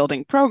about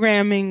building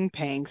programming,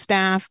 paying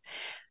staff.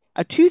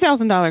 A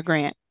 $2,000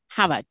 grant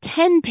have a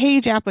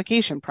 10-page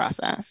application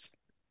process,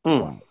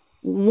 Mm. Wow.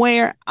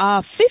 where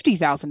a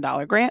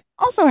 $50,000 grant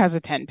also has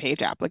a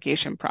 10-page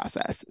application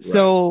process. Right.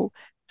 So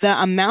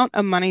the amount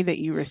of money that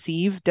you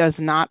receive does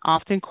not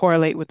often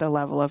correlate with the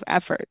level of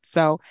effort.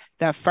 So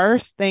the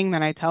first thing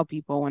that I tell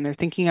people when they're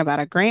thinking about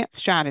a grant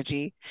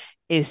strategy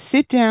is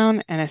sit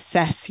down and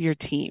assess your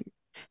team.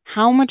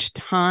 How much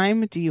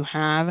time do you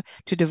have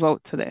to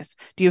devote to this?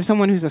 Do you have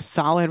someone who's a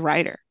solid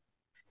writer?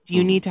 Do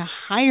you Mhm. need to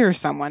hire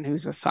someone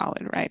who's a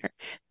solid writer?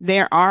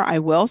 I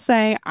will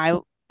say, I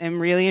am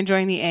really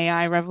enjoying the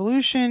AI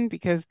revolution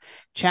because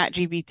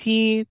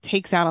ChatGPT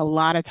takes out a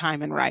lot of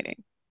time in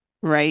writing,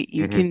 right?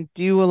 You Hmm. can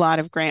do a lot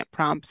of grant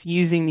prompts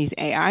using these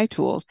AI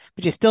tools,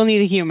 but you still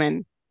need a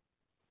human,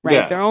 right?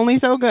 Yeah. They're only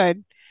so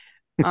good.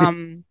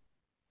 Um,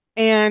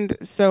 and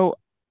so,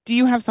 do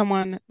you have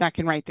someone that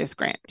can write this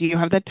grant? Do you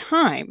have the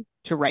time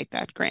to write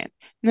that grant?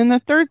 And then the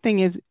third thing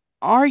is,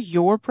 are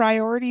your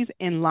priorities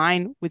in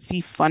line with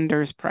the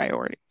funder's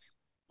priorities?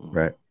 Mhm.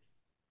 Right.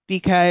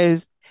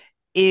 because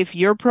if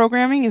your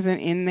programming isn't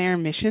in their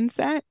mission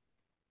set,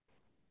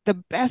 the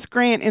best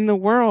grant in the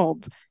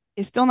world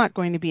is still not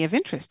going to be of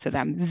interest to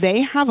them.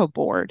 They have a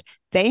board,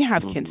 they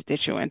have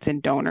constituents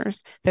and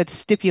donors that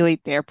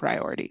stipulate their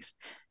priorities.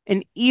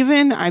 And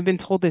even I've been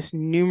told this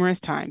numerous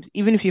times,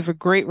 even if you have a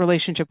great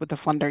relationship with the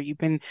funder, you've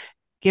been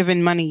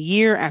given money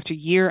year after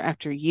year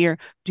after year,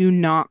 do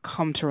not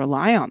come to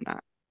rely on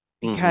that.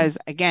 Because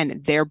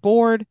again, their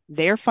board,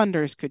 their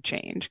funders could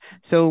change.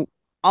 So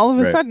all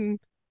of a sudden,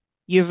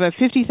 you have a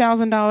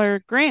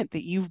 $50,000 grant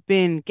that you've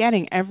been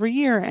getting every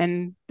year.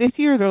 And this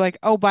year they're like,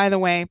 oh, by the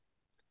way,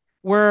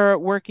 we're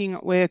working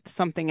with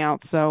something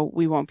else, so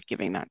we won't be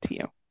giving that to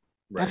you.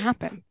 That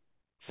happened.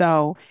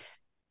 So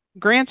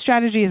grant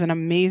strategy is an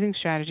amazing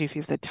strategy if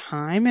you have the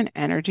time and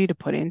energy to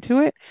put into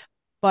it,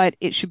 but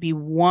it should be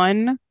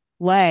one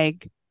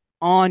leg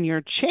on your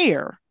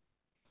chair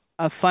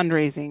of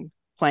fundraising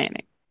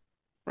planning,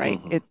 right?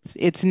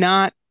 It's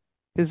not,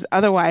 because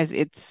otherwise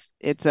it's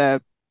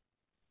a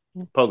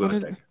Pogo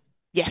stick.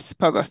 Yes,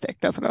 pogo stick.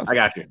 That's what I was I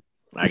got you.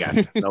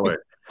 No worries.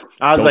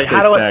 I was Don't like, stay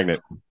how do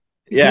stagnant.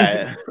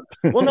 Yeah.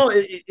 Well, no,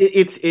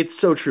 it's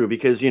so true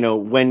because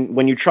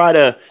when you try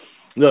to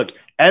look,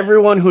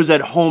 everyone who's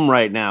at home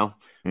right now,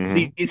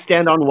 please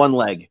stand on one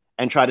leg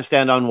and try to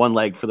stand on one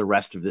leg for the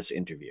rest of this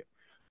interview.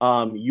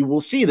 You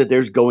will see that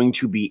there's going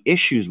to be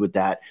issues with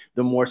that.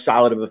 The more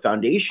solid of a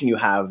foundation you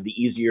have,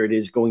 the easier it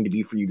is going to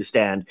be for you to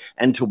stand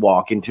and to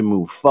walk and to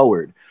move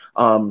forward.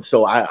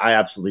 So I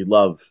absolutely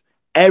love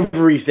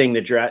everything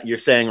that you're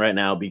saying right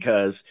now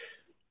because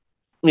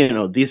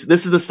this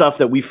is the stuff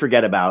that we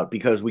forget about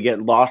because we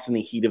get lost in the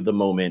heat of the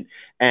moment.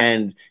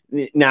 And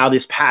now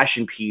this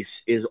passion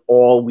piece is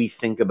all we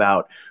think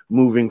about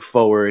moving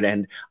forward.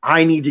 And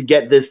I need to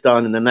get this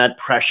done. And then that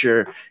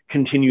pressure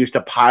continues to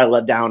pile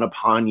it down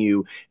upon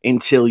you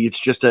until it's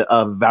just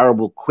a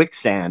variable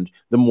quicksand.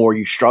 The more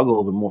you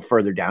struggle, the more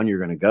further down you're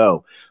going to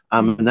go.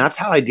 And that's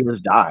how ideas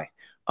die.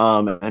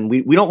 And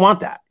we don't want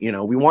that.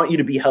 We want you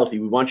to be healthy.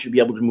 We want you to be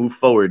able to move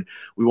forward.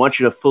 We want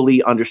you to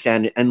fully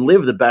understand and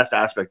live the best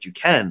aspect you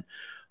can.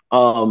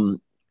 Now,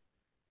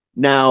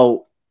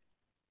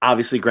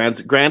 obviously,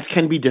 grants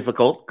can be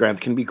difficult. Grants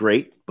can be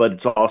great, but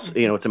it's also,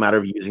 it's a matter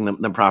of using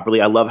them properly.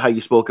 I love how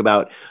you spoke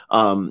about,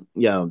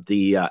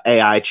 the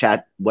AI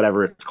chat,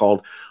 whatever it's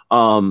called,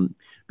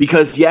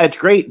 because it's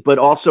great. But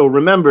also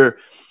remember,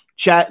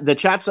 the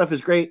chat stuff is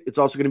great. It's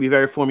also going to be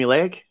very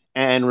formulaic.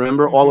 And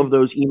remember all of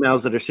those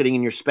emails that are sitting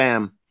in your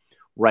spam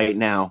right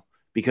now,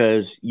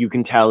 because you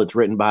can tell it's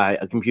written by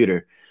a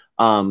computer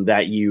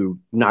that you're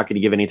not going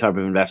to give any type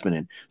of investment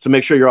in. So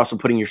make sure you're also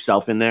putting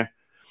yourself in there.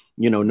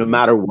 No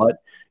matter what,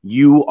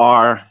 you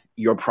are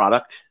your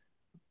product.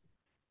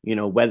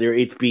 Whether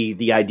it be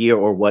the idea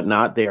or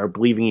whatnot, they are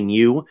believing in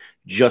you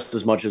just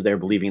as much as they're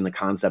believing in the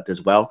concept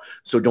as well.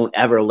 So don't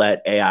ever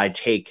let AI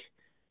take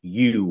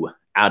you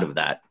out of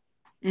that.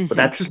 But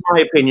that's just my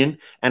opinion,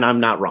 and I'm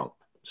not wrong.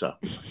 So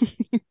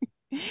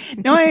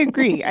no, I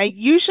agree.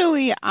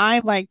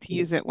 I like to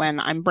use it when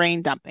I'm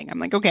brain dumping. I'm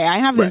like, okay, I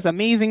have this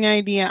amazing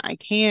idea. I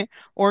can't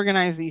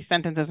organize these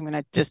sentences. I'm going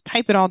to just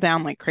type it all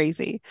down like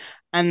crazy.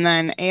 And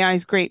then AI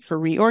is great for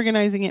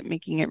reorganizing it,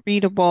 making it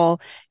readable.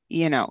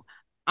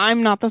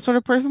 I'm not the sort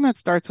of person that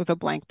starts with a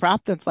blank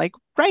prompt that's like,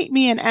 write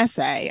me an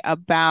essay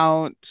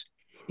about,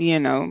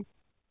 the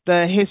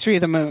history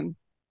of the moon.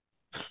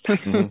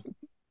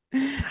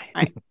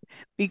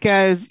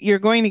 Because you're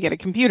going to get a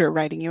computer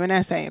writing you an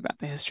essay about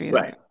the history of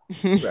the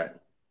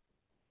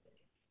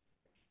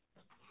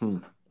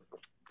moon.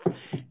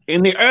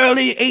 In the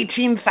early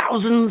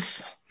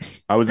 18,000s.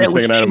 I was just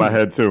thinking that in my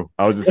head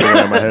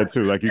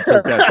too. Like you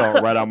took that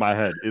thought right out of my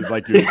head. It's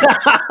like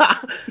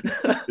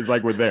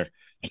we're there.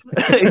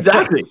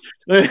 Exactly.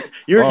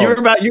 You're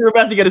about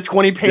to get a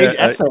 20-page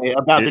essay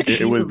about the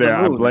cheese. It was there.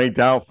 I blanked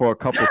out for a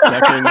couple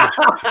seconds.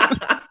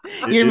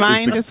 Your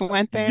mind just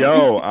went there.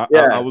 Yo,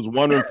 I was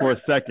wondering for a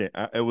second.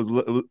 It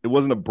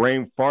wasn't a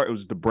brain fart. It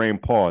was just a brain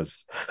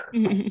pause.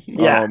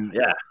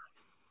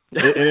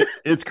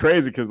 It's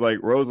crazy because, like,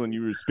 Rosalind,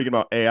 you were speaking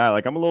about AI.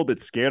 Like, I'm a little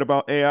bit scared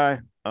about AI.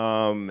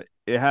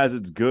 It has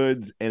its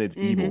goods and its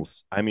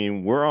evils. I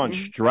mean, we're on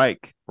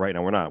strike right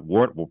now.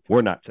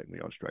 We're not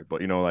technically on strike,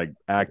 but like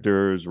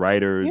actors,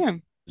 writers,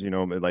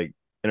 like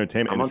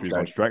entertainment industry is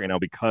on strike right now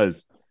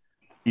because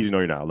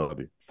you're not. I love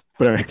you,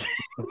 but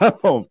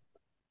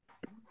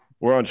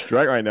we're on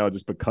strike right now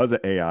just because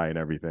of AI and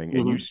everything.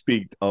 And you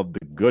speak of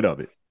the good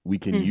of it. We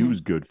can use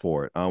good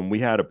for it. We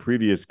had a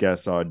previous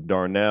guest,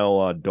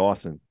 Darnell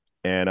Dawson.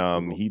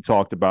 And he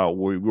talked about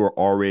we were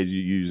already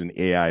using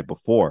AI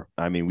before.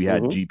 I mean, we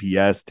had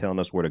GPS telling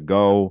us where to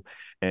go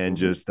and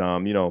just,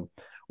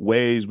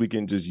 ways we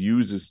can just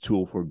use this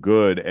tool for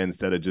good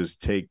instead of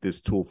just take this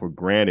tool for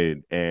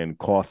granted and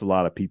cost a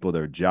lot of people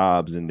their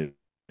jobs and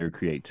their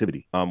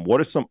creativity. What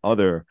are some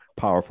other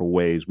powerful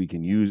ways we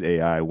can use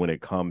AI when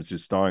it comes to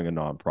starting a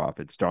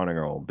nonprofit, starting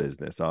our own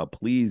business?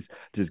 Please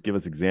just give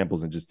us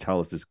examples and just tell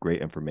us this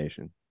great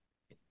information.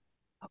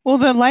 Well,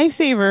 the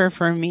lifesaver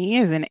for me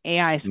is an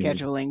AI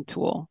scheduling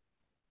tool.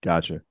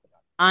 Gotcha.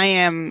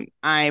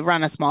 I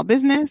run a small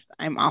business.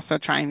 I'm also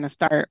trying to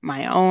start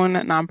my own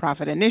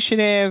nonprofit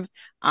initiative.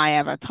 I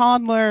have a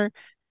toddler,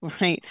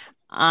 right?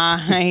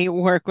 I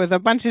work with a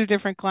bunch of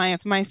different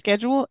clients. My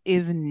schedule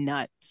is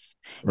nuts.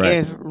 It Right.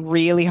 is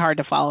really hard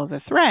to follow the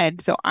thread.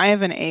 So I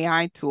have an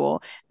AI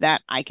tool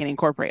that I can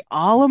incorporate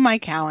all of my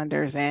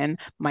calendars in,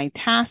 my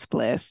task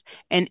lists,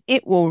 and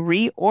it will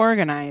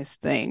reorganize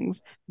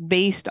things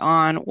based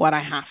on what I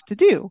have to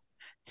do.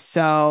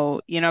 So,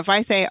 if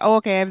I say, oh,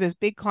 okay, I have this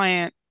big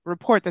client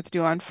report that's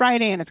due on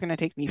Friday and it's going to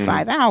take me Mhm.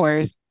 5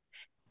 hours,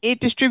 it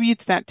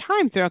distributes that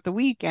time throughout the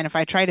week. And if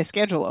I try to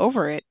schedule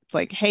over it, it's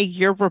like, hey,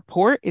 your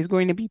report is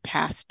going to be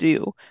past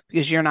due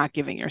because you're not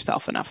giving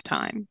yourself enough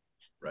time.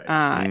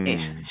 Right. It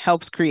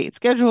helps create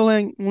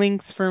scheduling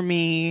links for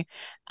me.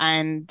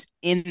 And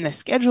in the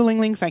scheduling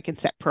links, I can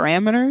set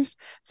parameters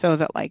so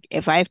that, like,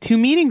 if I have 2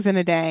 meetings in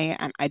a day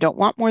and I don't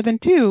want more than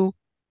two,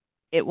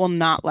 it will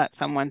not let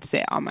someone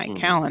sit on my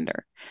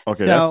calendar.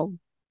 Okay, So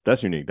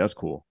that's unique. That's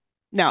cool.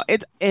 no,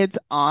 it's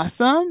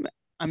awesome.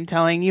 I'm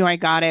telling you, I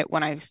got it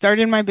when I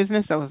started my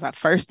business. That was the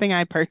first thing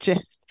I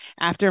purchased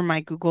after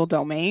my Google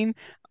domain.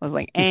 I was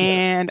like,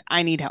 and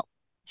I need help.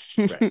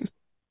 Right.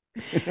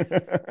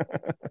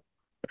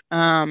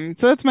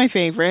 So that's my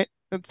favorite.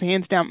 That's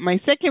hands down my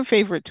second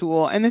favorite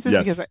tool. And this is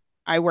because Yes.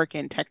 I work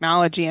in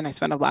technology and I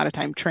spend a lot of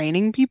time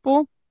training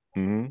people.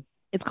 Hmm.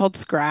 It's called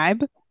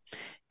Scribe.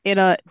 It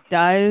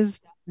does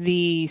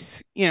the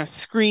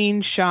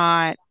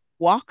screenshot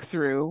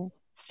walkthrough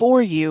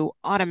for you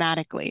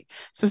automatically.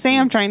 So say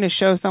I'm trying to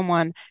show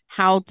someone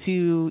how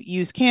to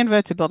use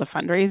Canva to build a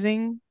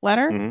fundraising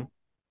letter. Hmm.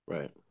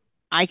 Right.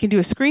 I can do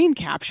a screen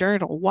capture.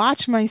 It'll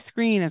watch my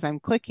screen as I'm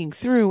clicking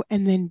through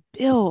and then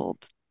build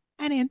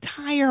an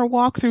entire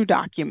walkthrough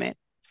document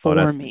Oh, for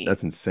that's me.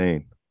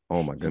 insane.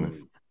 Oh my goodness.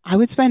 I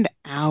would spend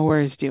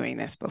hours doing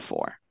this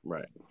before.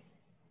 Right.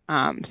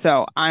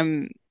 So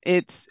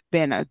it's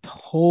been a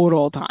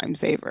total time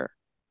saver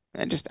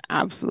and just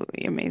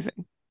absolutely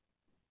amazing.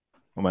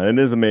 Oh man, it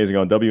is amazing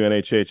on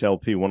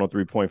WNHHLP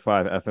 103.5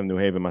 FM New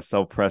Haven.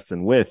 Myself,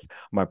 Preston, with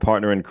my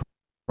partner in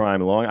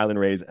crime, Long Island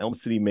Rays, Elm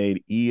City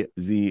made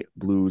EZ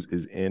Blues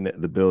is in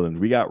the building.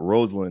 We got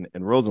Rosalind.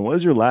 And Rosalind, what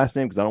is your last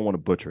name? Because I don't want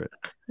to butcher it.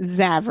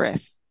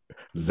 Zavras.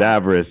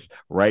 Zavras,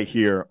 right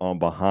here on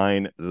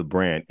Behind the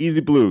Brand.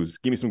 Easy Blues.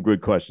 Give me some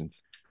good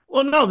questions.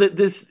 Well, no,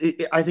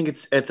 I think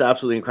it's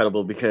absolutely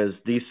incredible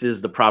because this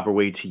is the proper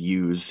way to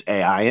use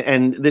AI,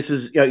 and this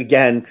is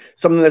again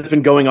something that's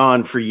been going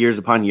on for years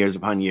upon years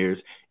upon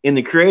years in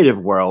the creative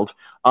world.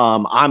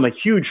 I'm a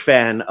huge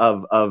fan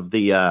of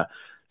the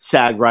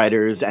SAG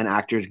writers and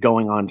actors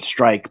going on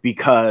strike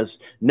because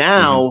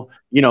now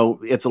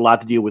it's a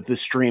lot to deal with the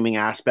streaming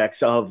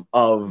aspects of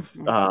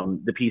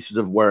the pieces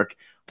of work.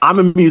 I'm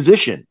a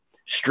musician.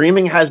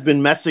 Streaming has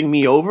been messing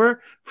me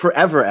over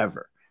forever,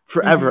 ever,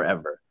 forever,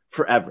 ever.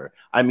 Forever.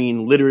 I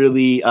mean,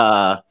 literally,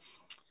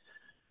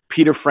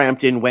 Peter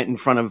Frampton went in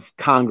front of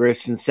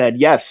Congress and said,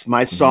 yes,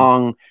 my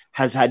song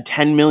has had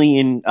 10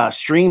 million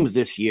streams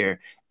this year,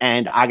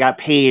 and I got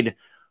paid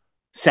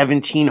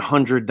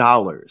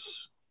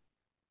 $1,700.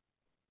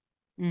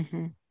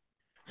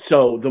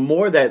 So the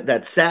more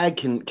that SAG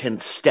can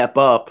step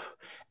up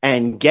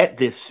and get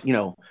this,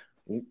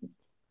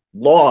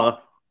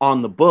 law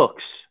on the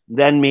books,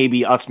 then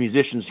maybe us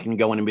musicians can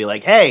go in and be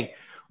like, hey,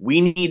 we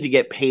need to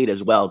get paid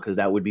as well because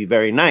that would be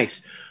very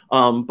nice.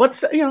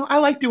 But I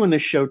like doing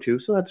this show too,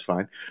 so that's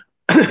fine.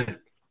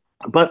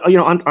 But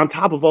on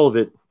top of all of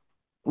it,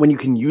 when you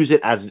can use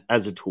it as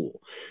a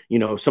tool,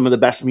 some of the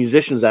best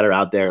musicians that are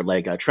out there,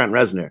 like Trent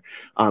Reznor,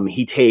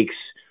 he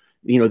takes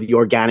the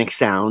organic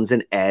sounds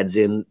and adds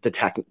in the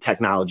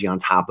technology on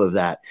top of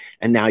that,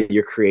 and now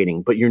you're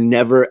creating, but you're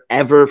never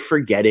ever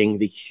forgetting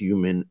the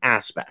human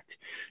aspect.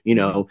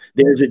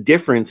 There's a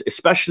difference,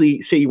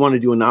 especially say you want to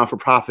do a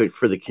not-for-profit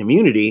for the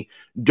community.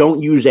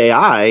 Don't use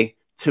AI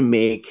to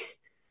make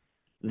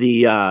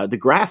the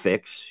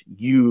graphics.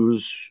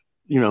 Use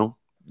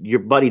your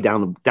buddy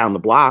down the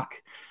block,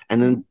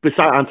 and then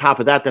on top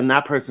of that, then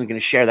that person's going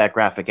to share that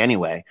graphic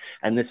anyway,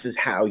 and this is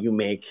how you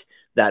make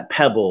that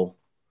pebble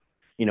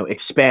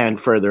expand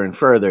further and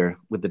further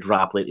with the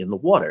droplet in the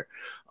water.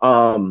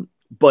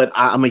 But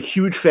I'm a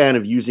huge fan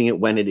of using it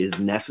when it is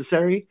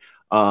necessary.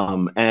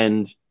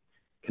 And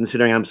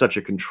considering I'm such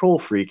a control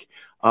freak,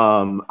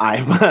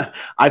 I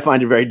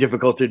find it very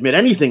difficult to admit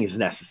anything is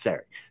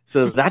necessary.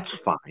 So that's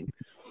fine.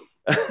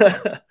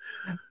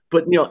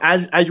 But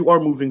as you are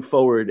moving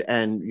forward,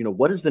 and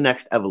what is the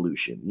next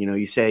evolution?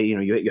 You say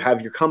you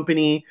have your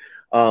company,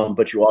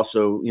 but you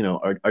also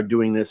are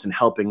doing this and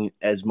helping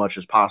as much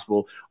as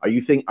possible. Are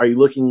you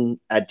looking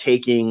at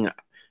taking,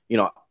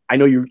 I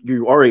know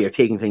you already are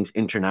taking things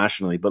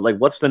internationally, but like,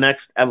 what's the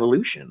next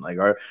evolution? Like,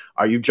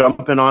 are you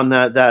jumping on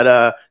that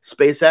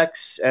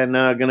SpaceX and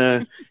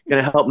gonna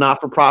help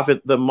not for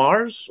profit the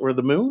Mars or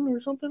the moon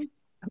or something?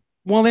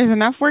 Well, there's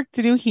enough work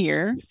to do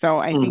here, so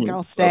I think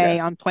I'll stay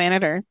on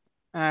planet Earth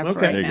for Okay.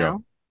 right There you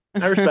now.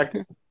 go. I respect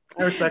it.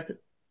 I respect it.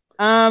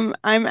 I'm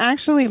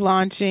actually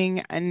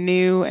launching a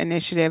new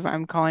initiative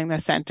I'm calling the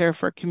Center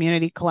for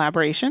Community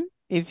Collaboration.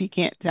 if you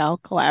can't tell,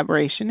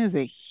 collaboration is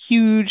a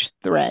huge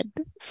thread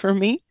for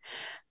me,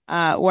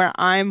 where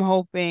I'm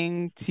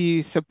hoping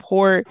to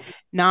support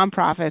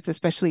nonprofits,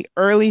 especially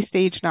early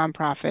stage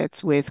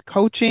nonprofits, with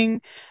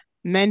coaching,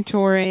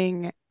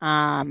 mentoring,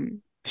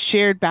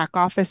 shared back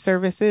office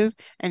services,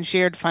 and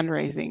shared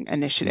fundraising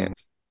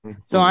initiatives.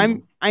 So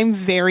Mhm. I'm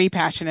very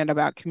passionate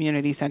about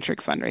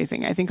community-centric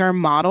fundraising. I think our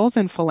models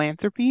in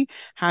philanthropy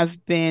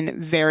have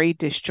been very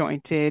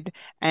disjointed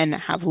and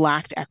have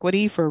lacked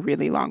equity for a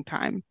really long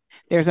time.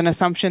 There's an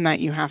assumption that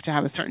you have to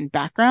have a certain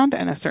background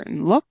and a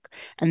certain look,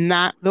 and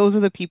that those are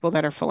the people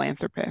that are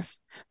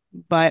philanthropists.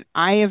 But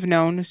I have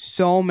known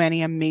so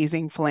many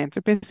amazing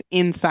philanthropists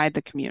inside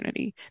the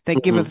community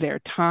that give of Mhm. their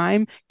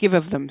time, give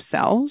of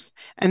themselves,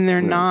 and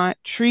they're Yeah. not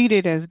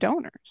treated as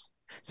donors.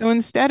 So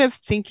instead of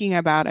thinking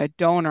about a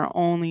donor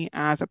only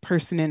as a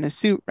person in a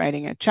suit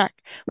writing a check,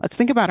 let's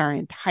think about our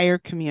entire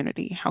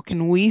community. How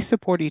can we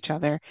support each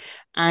other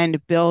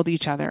and build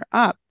each other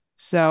up?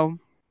 So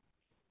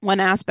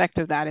one aspect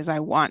of that is I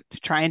want to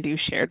try and do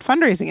shared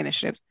fundraising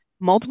initiatives,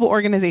 multiple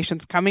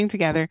organizations coming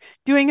together,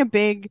 doing a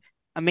big,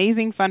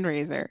 amazing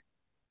fundraiser,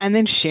 and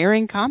then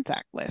sharing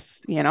contact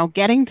lists,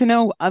 getting to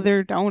know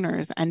other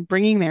donors and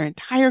bringing their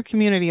entire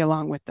community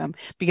along with them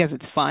because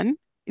it's fun.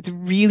 It's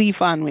really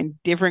fun when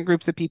different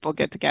groups of people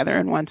get together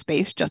in one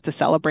space just to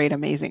celebrate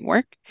amazing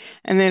work.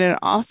 And then it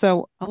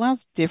also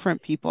allows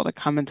different people to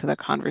come into the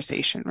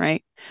conversation,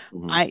 right?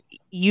 Mhm. I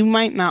You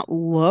might not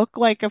look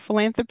like a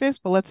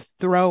philanthropist, but let's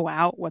throw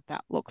out what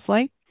that looks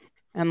like.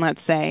 And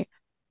let's say,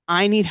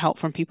 I need help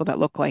from people that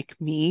look like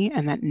me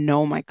and that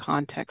know my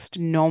context,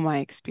 know my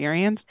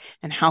experience,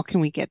 and how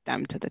can we get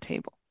them to the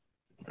table?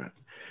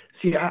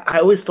 See, I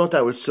always thought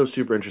that was so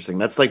super interesting.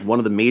 That's like one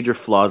of the major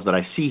flaws that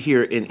I see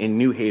here in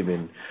New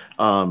Haven,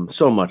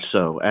 so much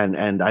so.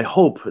 And I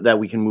hope that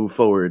we can move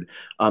forward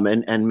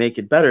and make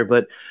it better.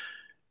 But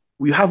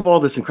we have all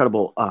this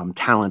incredible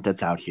talent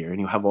that's out here, and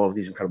you have all of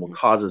these incredible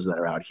causes that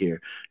are out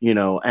here,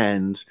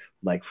 and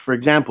like, for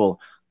example,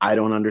 I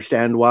don't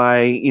understand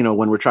why,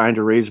 when we're trying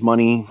to raise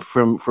money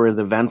for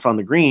the events on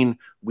the green,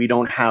 we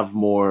don't have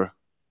more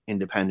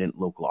independent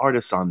local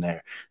artists on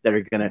there that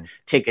are going to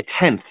take a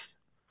tenth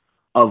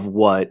of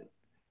what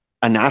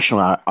a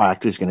national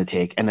actor is going to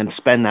take and then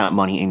spend that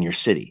money in your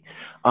city.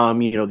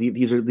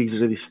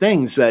 These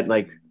things that,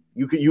 like,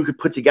 you could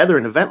put together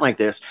an event like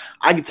this.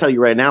 I can tell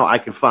you right now, I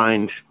can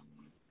find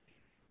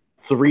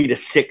 3 to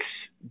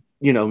 6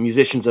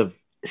 musicians of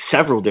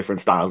several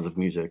different styles of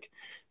music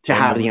to And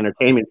have more. the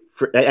entertainment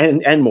for,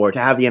 and more, to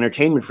have the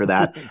entertainment for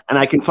that. And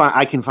I can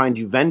find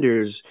you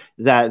vendors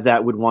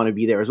that would want to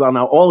be there as well.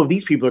 Now all of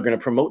these people are going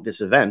to promote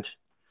this event,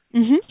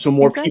 so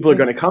more people are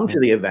Exactly. going to come to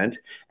the event.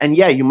 And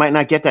yeah, you might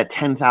not get that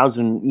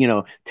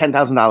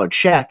 $10,000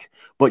 check,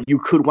 but you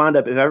could wind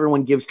up, if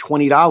everyone gives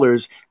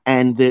 $20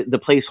 and the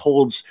place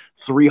holds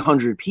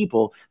 300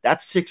 people,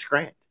 that's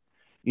 $6,000,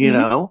 you Hmm.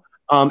 know?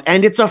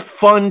 And it's a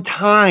fun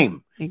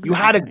time. You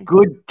had a Exactly.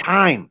 good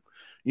time.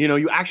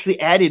 You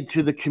actually added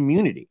to the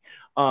community.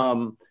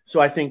 So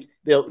I think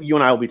you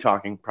and I will be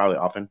talking probably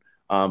often.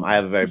 I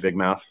have a very big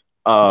mouth.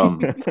 I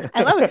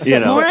love it. You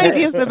know, More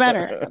ideas, the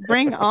better.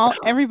 Bring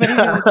everybody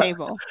to the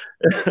table.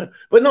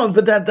 but no,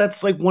 but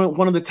that's like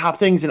one of the top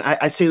things. And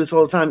I say this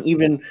all the time,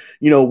 even,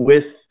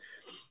 with,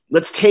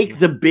 let's take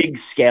the big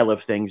scale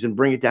of things and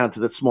bring it down to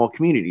the small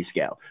community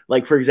scale.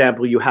 Like, for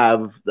example, you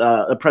have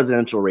a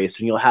presidential race,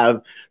 and you'll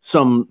have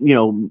some,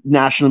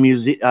 national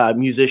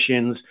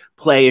musicians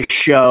play a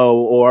show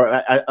or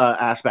a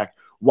aspect.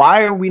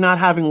 Why are we not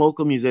having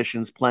local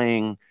musicians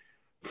playing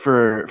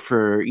for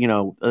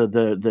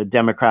the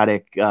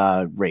Democratic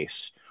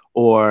race?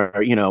 Or,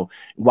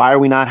 why are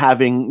we not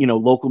having,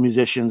 local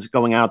musicians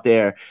going out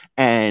there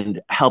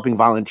and helping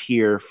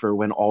volunteer for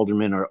when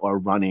aldermen are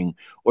running,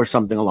 or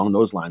something along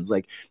those lines?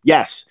 Like,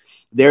 yes,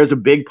 there's a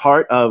big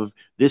part of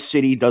this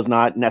city does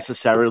not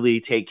necessarily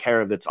take care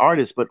of its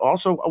artists, but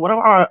also, what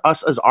are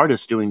us as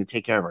artists doing to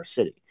take care of our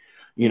city?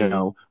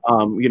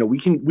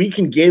 Mm. We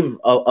can give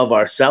of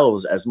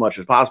ourselves as much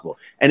as possible.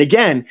 And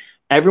again,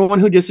 everyone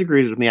who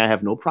disagrees with me, I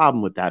have no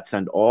problem with that.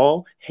 Send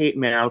all hate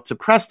mail to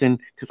Preston,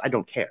 because I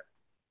don't care.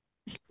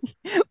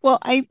 Well,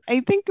 I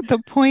think the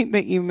point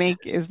that you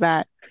make is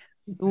that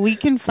we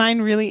can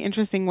find really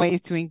interesting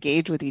ways to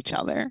engage with each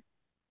other.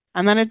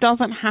 And then it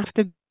doesn't have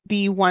to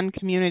be one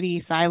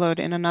community siloed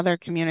in another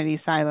community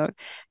siloed.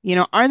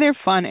 Are there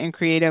fun and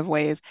creative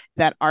ways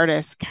that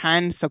artists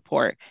can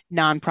support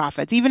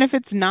nonprofits, even if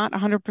it's not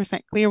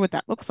 100% clear what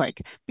that looks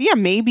like? But yeah,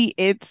 maybe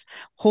it's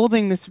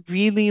holding this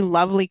really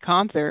lovely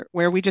concert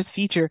where we just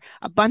feature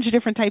a bunch of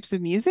different types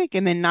of music,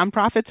 and then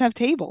nonprofits have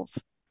tables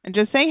and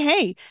just say,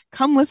 hey,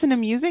 come listen to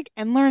music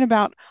and learn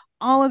about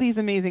all of these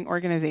amazing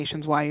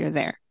organizations while you're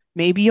there.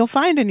 Maybe you'll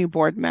find a new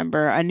board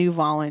member, a new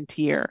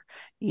volunteer.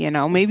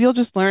 Maybe you'll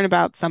just learn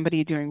about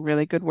somebody doing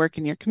really good work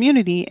in your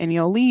community, and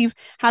you'll leave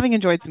having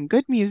enjoyed some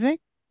good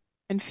music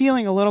and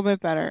feeling a little bit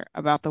better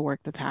about the work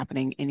that's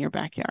happening in your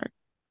backyard.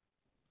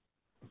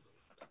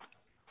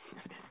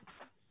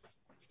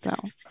 So,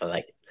 I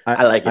like it. I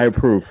I like I it.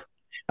 approve.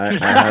 I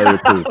highly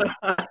approve.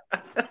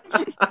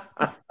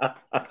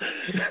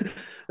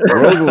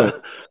 Rosalind,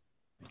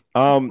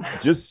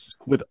 just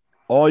with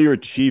all your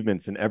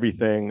achievements and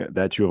everything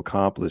that you have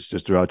accomplished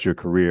just throughout your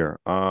career,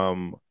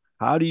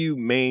 how do you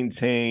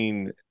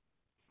maintain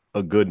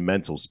a good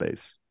mental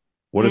space?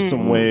 What are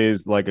some Mm.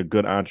 ways, like a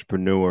good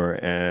entrepreneur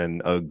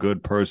and a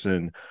good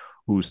person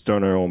who's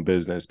starting their own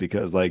business?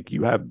 Because like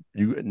you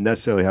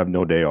necessarily have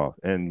no day off,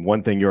 and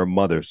one thing, you're a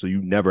mother, so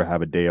you never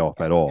have a day off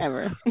at all.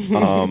 Ever.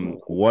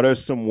 What are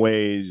some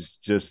ways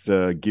just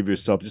to give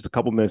yourself just a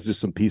couple minutes,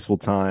 just some peaceful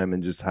time,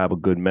 and just have a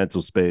good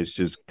mental space,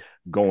 just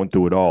going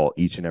through it all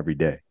each and every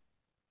day?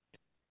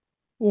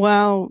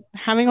 Well,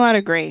 having a lot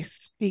of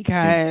grace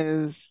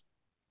because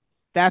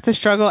that's a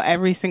struggle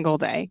every single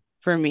day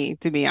for me,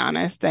 to be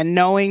honest. And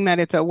knowing that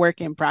it's a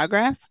work in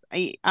progress,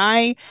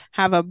 I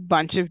have a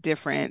bunch of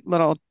different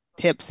little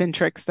tips and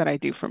tricks that I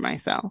do for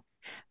myself.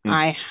 Mm.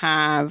 I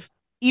have,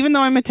 even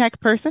though I'm a tech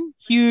person,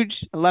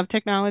 huge, I love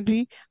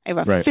technology, I have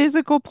a Right.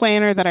 physical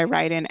planner that I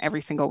write in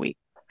every single week.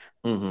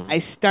 Mhm. I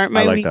start I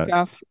my like week that.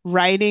 off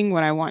writing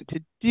what I want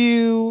to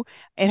do.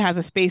 It has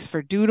a space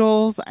for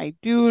doodles. I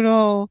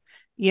doodle,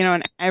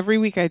 and every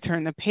week I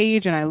turn the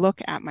page and I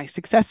look at my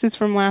successes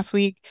from last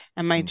week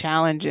and my Mm.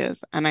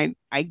 challenges. And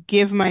I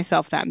give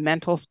myself that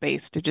mental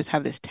space to just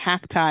have this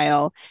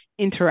tactile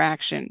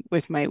interaction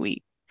with my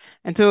week.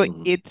 And so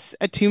Mhm. it's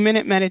a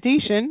 2-minute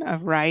meditation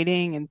of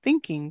writing and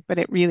thinking, but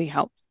it really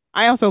helps.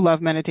 I also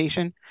love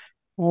meditation.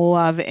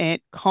 Love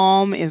it.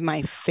 Calm is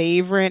my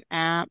favorite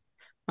app,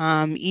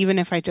 even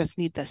if I just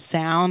need the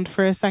sound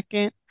for a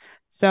second.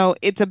 So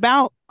it's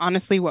about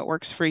honestly what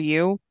works for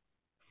you,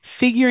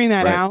 figuring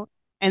that Right. out,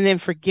 and then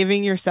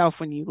forgiving yourself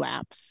when you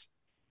lapse,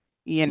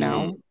 you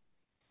Mhm.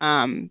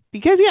 know?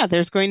 Because yeah,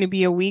 there's going to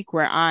be a week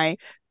where I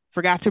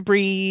forgot to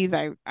breathe.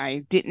 I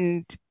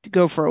didn't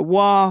go for a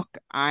walk.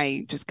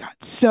 I just got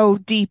so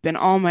deep in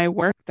all my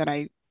work that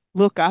I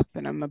look up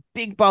and I'm a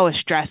big ball of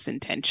stress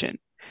and tension,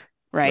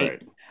 right?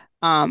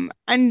 Right.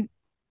 And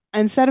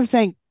instead of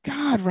saying,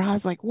 God,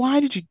 Roz, like, why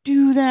did you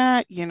do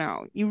that?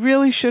 You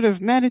really should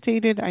have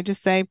meditated. I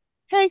just say,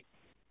 hey,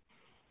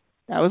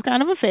 that was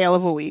kind of a fail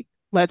of a week.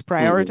 Let's Mhm.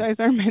 prioritize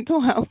our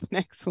mental health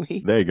next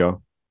week There you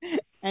go.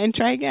 and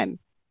try again,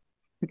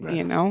 Right.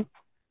 you know?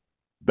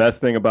 Best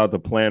thing about the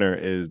planner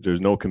is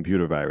there's no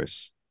computer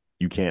virus.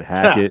 You can't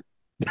hack Ha. it.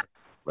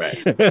 Right.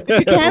 But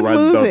you can Write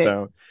lose stuff it.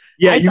 down.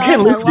 Yeah, I you thought can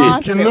I lose You it.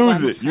 lost can it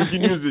lose one it. You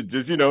can time. use it.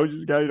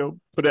 Just gotta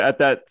put it at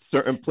that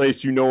certain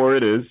place you know where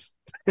it is.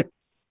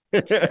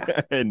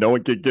 Yeah. And no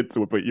one can get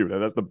to it but you.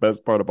 That's the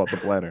best part about the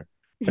planner.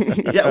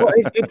 Yeah, well,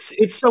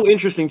 it's so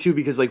interesting too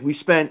because like we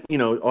spent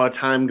our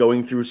time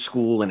going through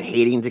school and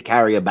hating to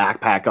carry a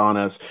backpack on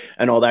us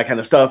and all that kind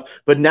of stuff.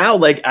 But now,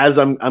 like as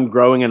I'm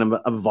growing and I'm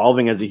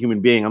evolving as a human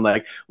being, I'm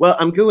like, well,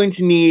 I'm going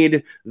to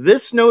need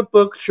this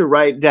notebook to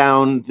write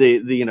down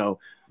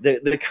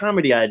the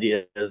comedy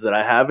ideas that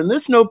I have, and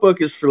this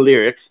notebook is for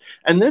lyrics,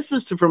 and this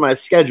is for my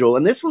schedule,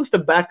 and this one's to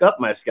back up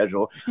my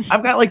schedule.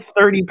 I've got like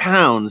 30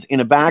 pounds in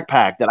a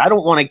backpack that I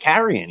don't want to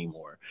carry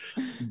anymore,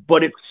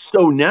 but it's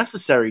so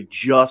necessary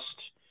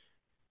just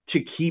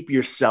to keep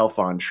yourself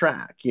on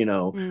track. A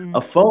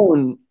Mm,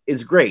 phone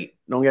is great,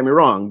 don't get me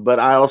wrong, but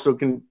I also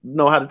can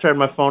know how to turn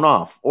my phone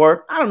off,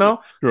 or I don't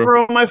know, True.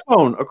 throw my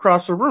phone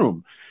across a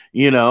room.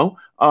 you know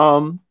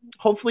um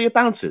Hopefully it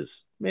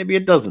bounces, maybe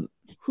it doesn't,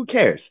 who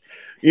cares?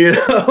 you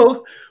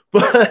know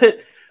but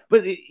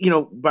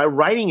by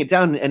writing it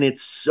down, and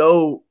it's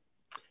so,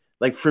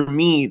 like, for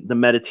me, the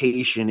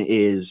meditation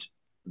is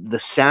the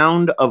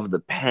sound of the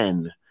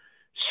pen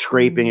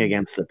scraping mm,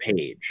 against the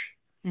page.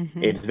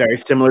 mhm, It's very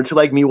similar to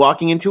like me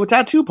walking into a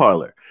tattoo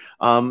parlor,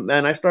 and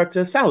I start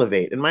to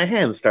salivate and my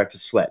hands start to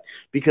sweat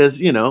because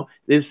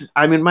this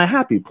I'm in my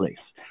happy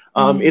place.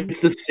 mhm,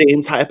 It's the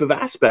same type of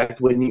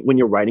aspect when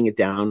you're writing it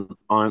down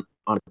on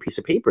a piece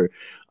of paper.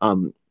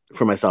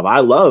 For myself,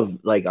 I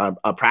love like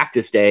a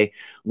practice day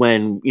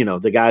when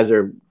the guys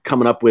are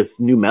coming up with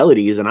new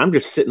melodies and I'm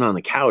just sitting on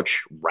the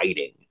couch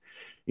writing.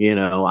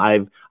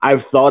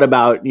 I've thought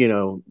about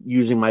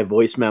using my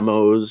voice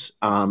memos,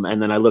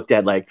 and then I looked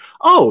at like,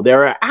 oh,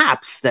 there are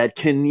apps that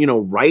can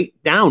write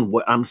down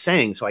what I'm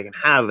saying so I can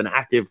have an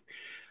active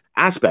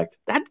aspect.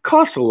 That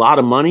costs a lot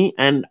of money,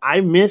 and I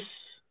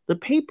miss the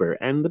paper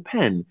and the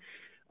pen.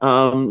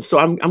 So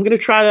I'm gonna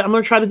try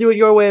to do it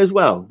your way as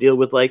well. Deal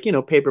with like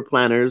paper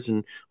planners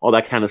and all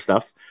that kind of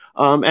stuff.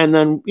 And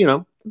then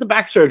the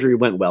back surgery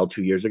went well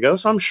 2 years ago,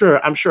 so I'm sure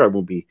it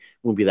won't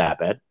be that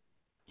bad.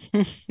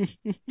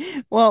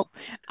 Well,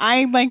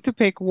 I like to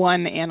pick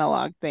one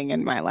analog thing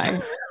in my life.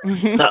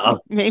 Uh-oh.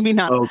 Maybe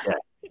not Okay.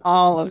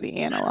 all of the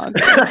analog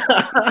things.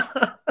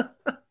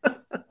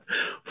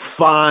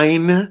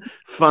 Fine,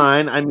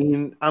 fine. I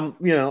mean, I'm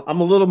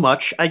a little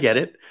much. I get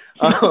it.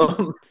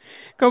 Um,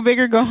 Go big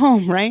or go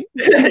home, right?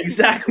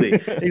 exactly,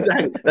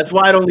 exactly. That's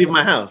why I don't leave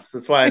my house.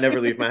 That's why I never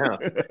leave my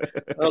house.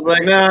 I was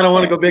like, nah, I don't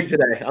want to Fair. go big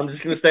today. I'm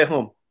just gonna stay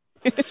home.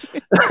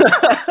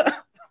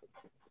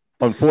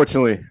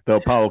 Unfortunately, the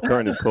Apollo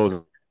curtain is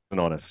closing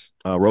on us.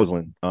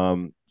 Rosalind,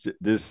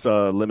 this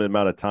limited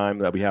amount of time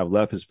that we have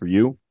left is for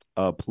you.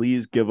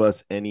 Please give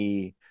us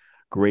any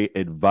great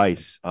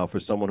advice for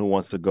someone who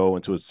wants to go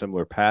into a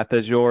similar path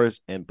as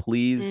yours. And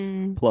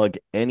please plug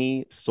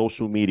any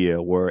social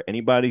media where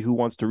anybody who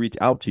wants to reach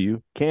out to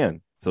you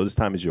can. So this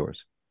time is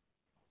yours.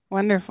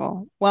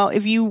 Wonderful. Well,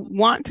 if you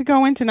want to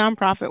go into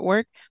nonprofit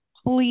work,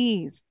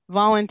 please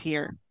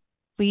volunteer.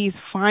 Please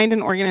find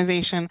an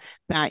organization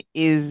that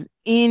is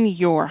in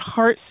your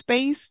heart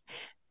space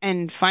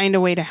and find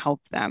a way to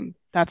help them.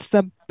 That's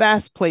the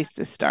best place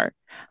to start.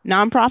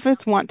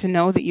 Nonprofits want to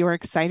know that you are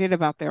excited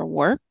about their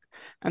work.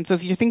 And so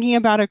if you're thinking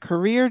about a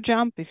career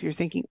jump, if you're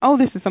thinking, oh,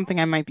 this is something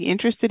I might be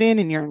interested in,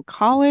 and you're in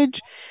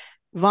college,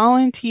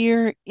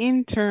 volunteer,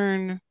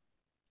 intern,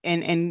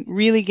 and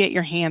really get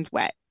your hands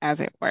wet,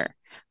 as it were.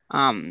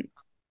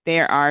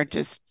 There are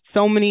just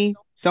so many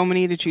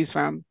to choose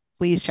from.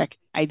 Please check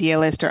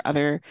Idealist or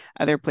other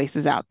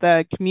places out.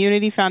 The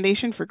Community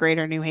Foundation for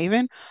Greater New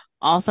Haven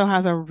also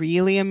has a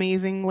really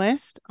amazing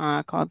list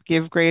called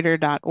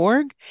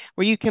givegreater.org,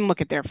 where you can look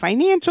at their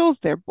financials,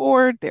 their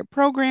board, their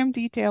program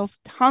details,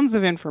 tons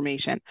of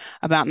information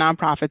about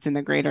nonprofits in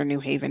the Greater New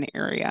Haven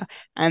area.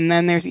 And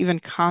then there's even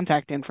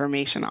contact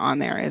information on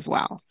there as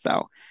well.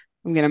 So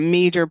I'm going to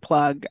major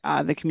plug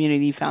the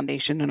Community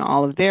Foundation and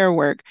all of their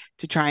work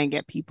to try and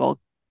get people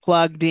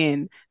plugged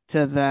in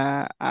to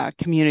the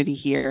community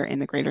here in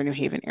the Greater New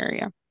Haven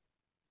area.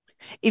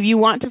 If you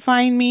want to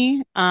find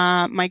me,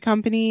 my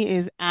company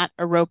is at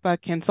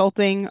Aropa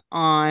Consulting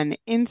on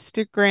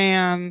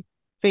Instagram,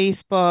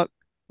 Facebook,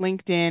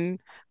 LinkedIn.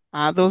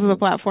 Those are the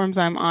platforms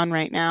I'm on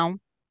right now.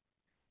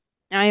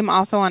 I am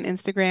also on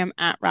Instagram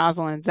at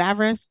Rosalind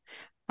Zavras.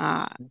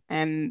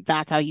 And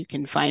that's how you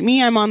can find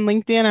me. I'm on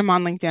LinkedIn. I'm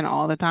on LinkedIn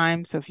all the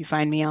time. So if you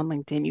find me on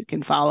LinkedIn, you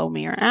can follow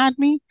me or add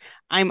me.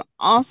 I'm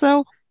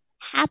also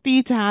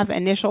happy to have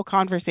initial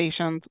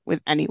conversations with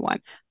anyone.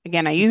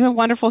 Again, I use a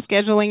wonderful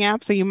scheduling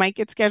app, so you might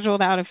get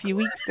scheduled out a few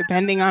weeks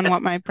depending on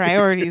what my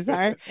priorities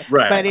are.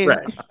 But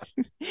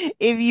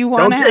if you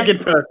want to don't take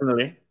it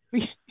personally.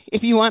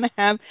 If you want to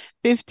have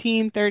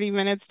 15, 30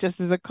 minutes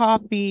just as a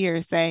coffee or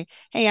say,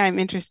 hey, I'm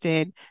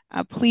interested,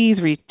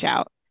 please reach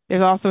out.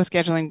 There's also a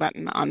scheduling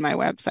button on my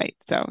website.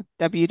 So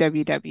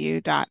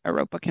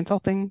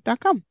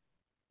www.aropaconsulting.com.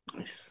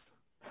 Nice.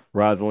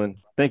 Rosalind,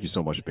 thank you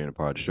so much for being a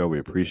part of the show. We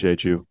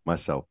appreciate you.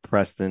 Myself,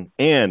 Preston,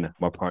 and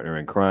my partner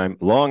in crime,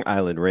 Long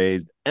Island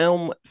raised,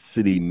 Elm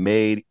City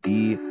made,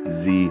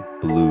 EZ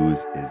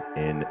Blues is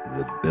in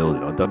the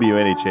building on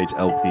WNHH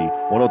LP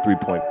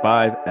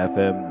 103.5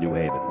 FM New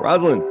Haven.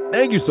 Rosalind,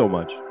 thank you so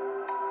much.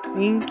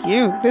 Thank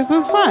you. This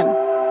was fun.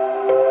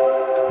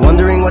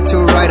 Wondering what to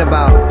write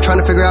about, trying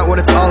to figure out what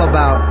it's all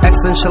about.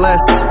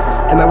 Existentialist,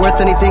 am I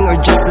worth anything or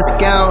just a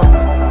scout?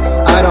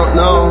 I don't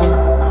know.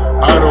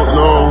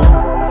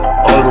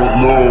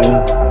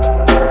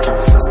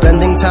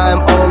 Spending time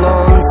all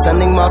alone,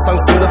 sending my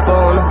songs to the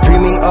phone,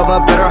 dreaming of a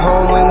better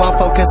home while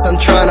focused on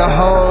trying to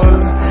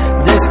hone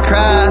this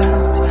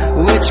craft,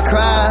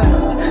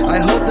 witchcraft. I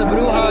hope the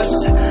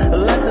brujas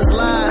let this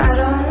last.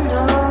 I don't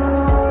know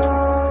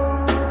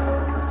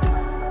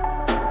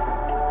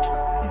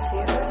if the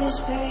earth is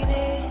spinning.